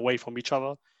just going away from each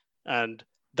other. And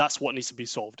that's what needs to be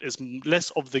solved. Is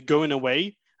less of the going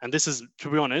away. And this is,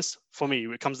 to be honest, for me,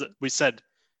 it comes that we said,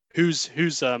 who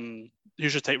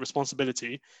should take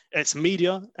responsibility? It's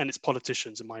media and it's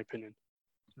politicians, in my opinion.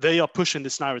 They are pushing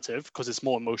this narrative because it's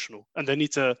more emotional, and they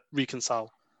need to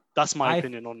reconcile. That's my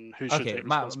opinion on who should take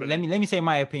responsibility. Let me say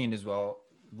my opinion as well.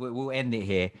 We'll end it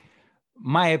here.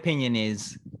 My opinion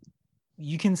is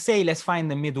you can say let's find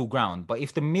the middle ground, but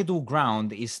if the middle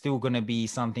ground is still going to be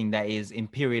something that is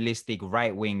imperialistic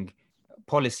right-wing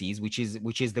policies, which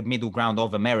is the middle ground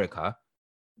of America,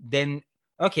 then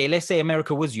okay, let's say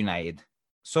America was united.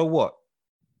 So what?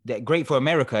 That great for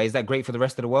America, is that great for the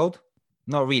rest of the world?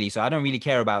 Not really. So I don't really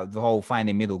care about the whole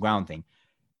finding middle ground thing.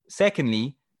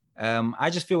 Secondly, I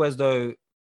just feel as though,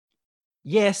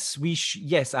 yes,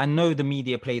 yes, I know the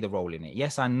media played a role in it.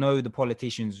 Yes, I know the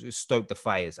politicians stoked the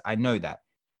fires. I know that.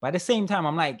 But at the same time,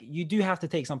 I'm like, you do have to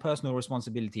take some personal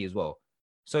responsibility as well.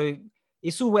 So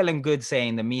it's all well and good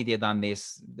saying the media done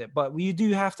this, but you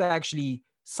do have to actually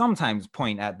sometimes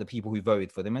point at the people who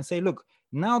voted for them and say, look,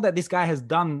 now that this guy has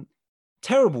done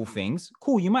terrible things,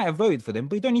 cool, you might have voted for them,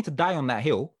 but you don't need to die on that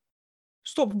hill.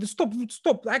 Stop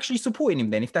actually supporting him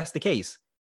then, if that's the case.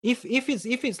 If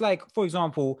it's like, for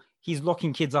example, he's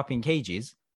locking kids up in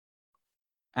cages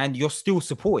and you're still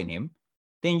supporting him,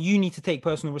 then you need to take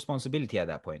personal responsibility at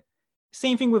that point.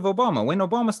 Same thing with Obama. When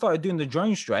Obama started doing the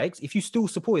drone strikes, if you still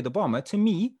supported Obama, to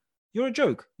me, you're a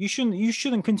joke. You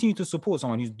shouldn't continue to support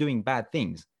someone who's doing bad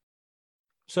things.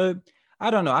 So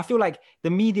I don't know. I feel like the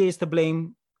media is to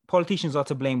blame, politicians are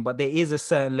to blame, but there is a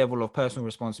certain level of personal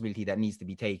responsibility that needs to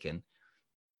be taken.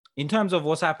 In terms of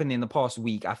what's happened in the past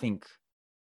week, I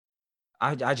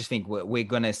just think we're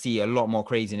going to see a lot more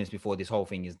craziness before this whole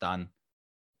thing is done.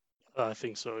 I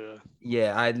think so, yeah.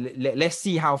 Yeah, let's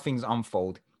see how things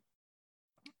unfold.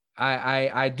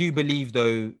 I do believe,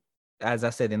 though, as I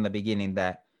said in the beginning,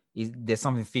 that there's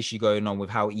something fishy going on with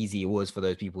how easy it was for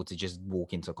those people to just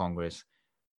walk into Congress.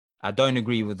 I don't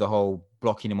agree with the whole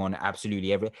blocking him on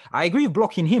absolutely everything. I agree with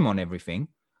blocking him on everything,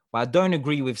 but I don't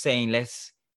agree with saying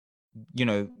let's,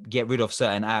 get rid of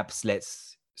certain apps.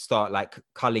 Let's start like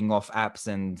culling off apps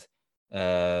and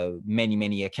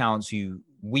many accounts who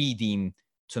we deem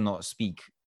to not speak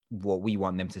what we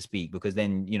want them to speak, because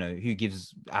then, who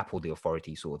gives Apple the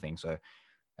authority, sort of thing. So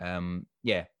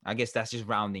yeah, I guess that's just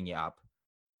rounding it up.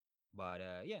 But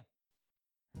yeah.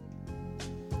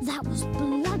 That was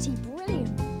bloody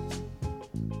brilliant.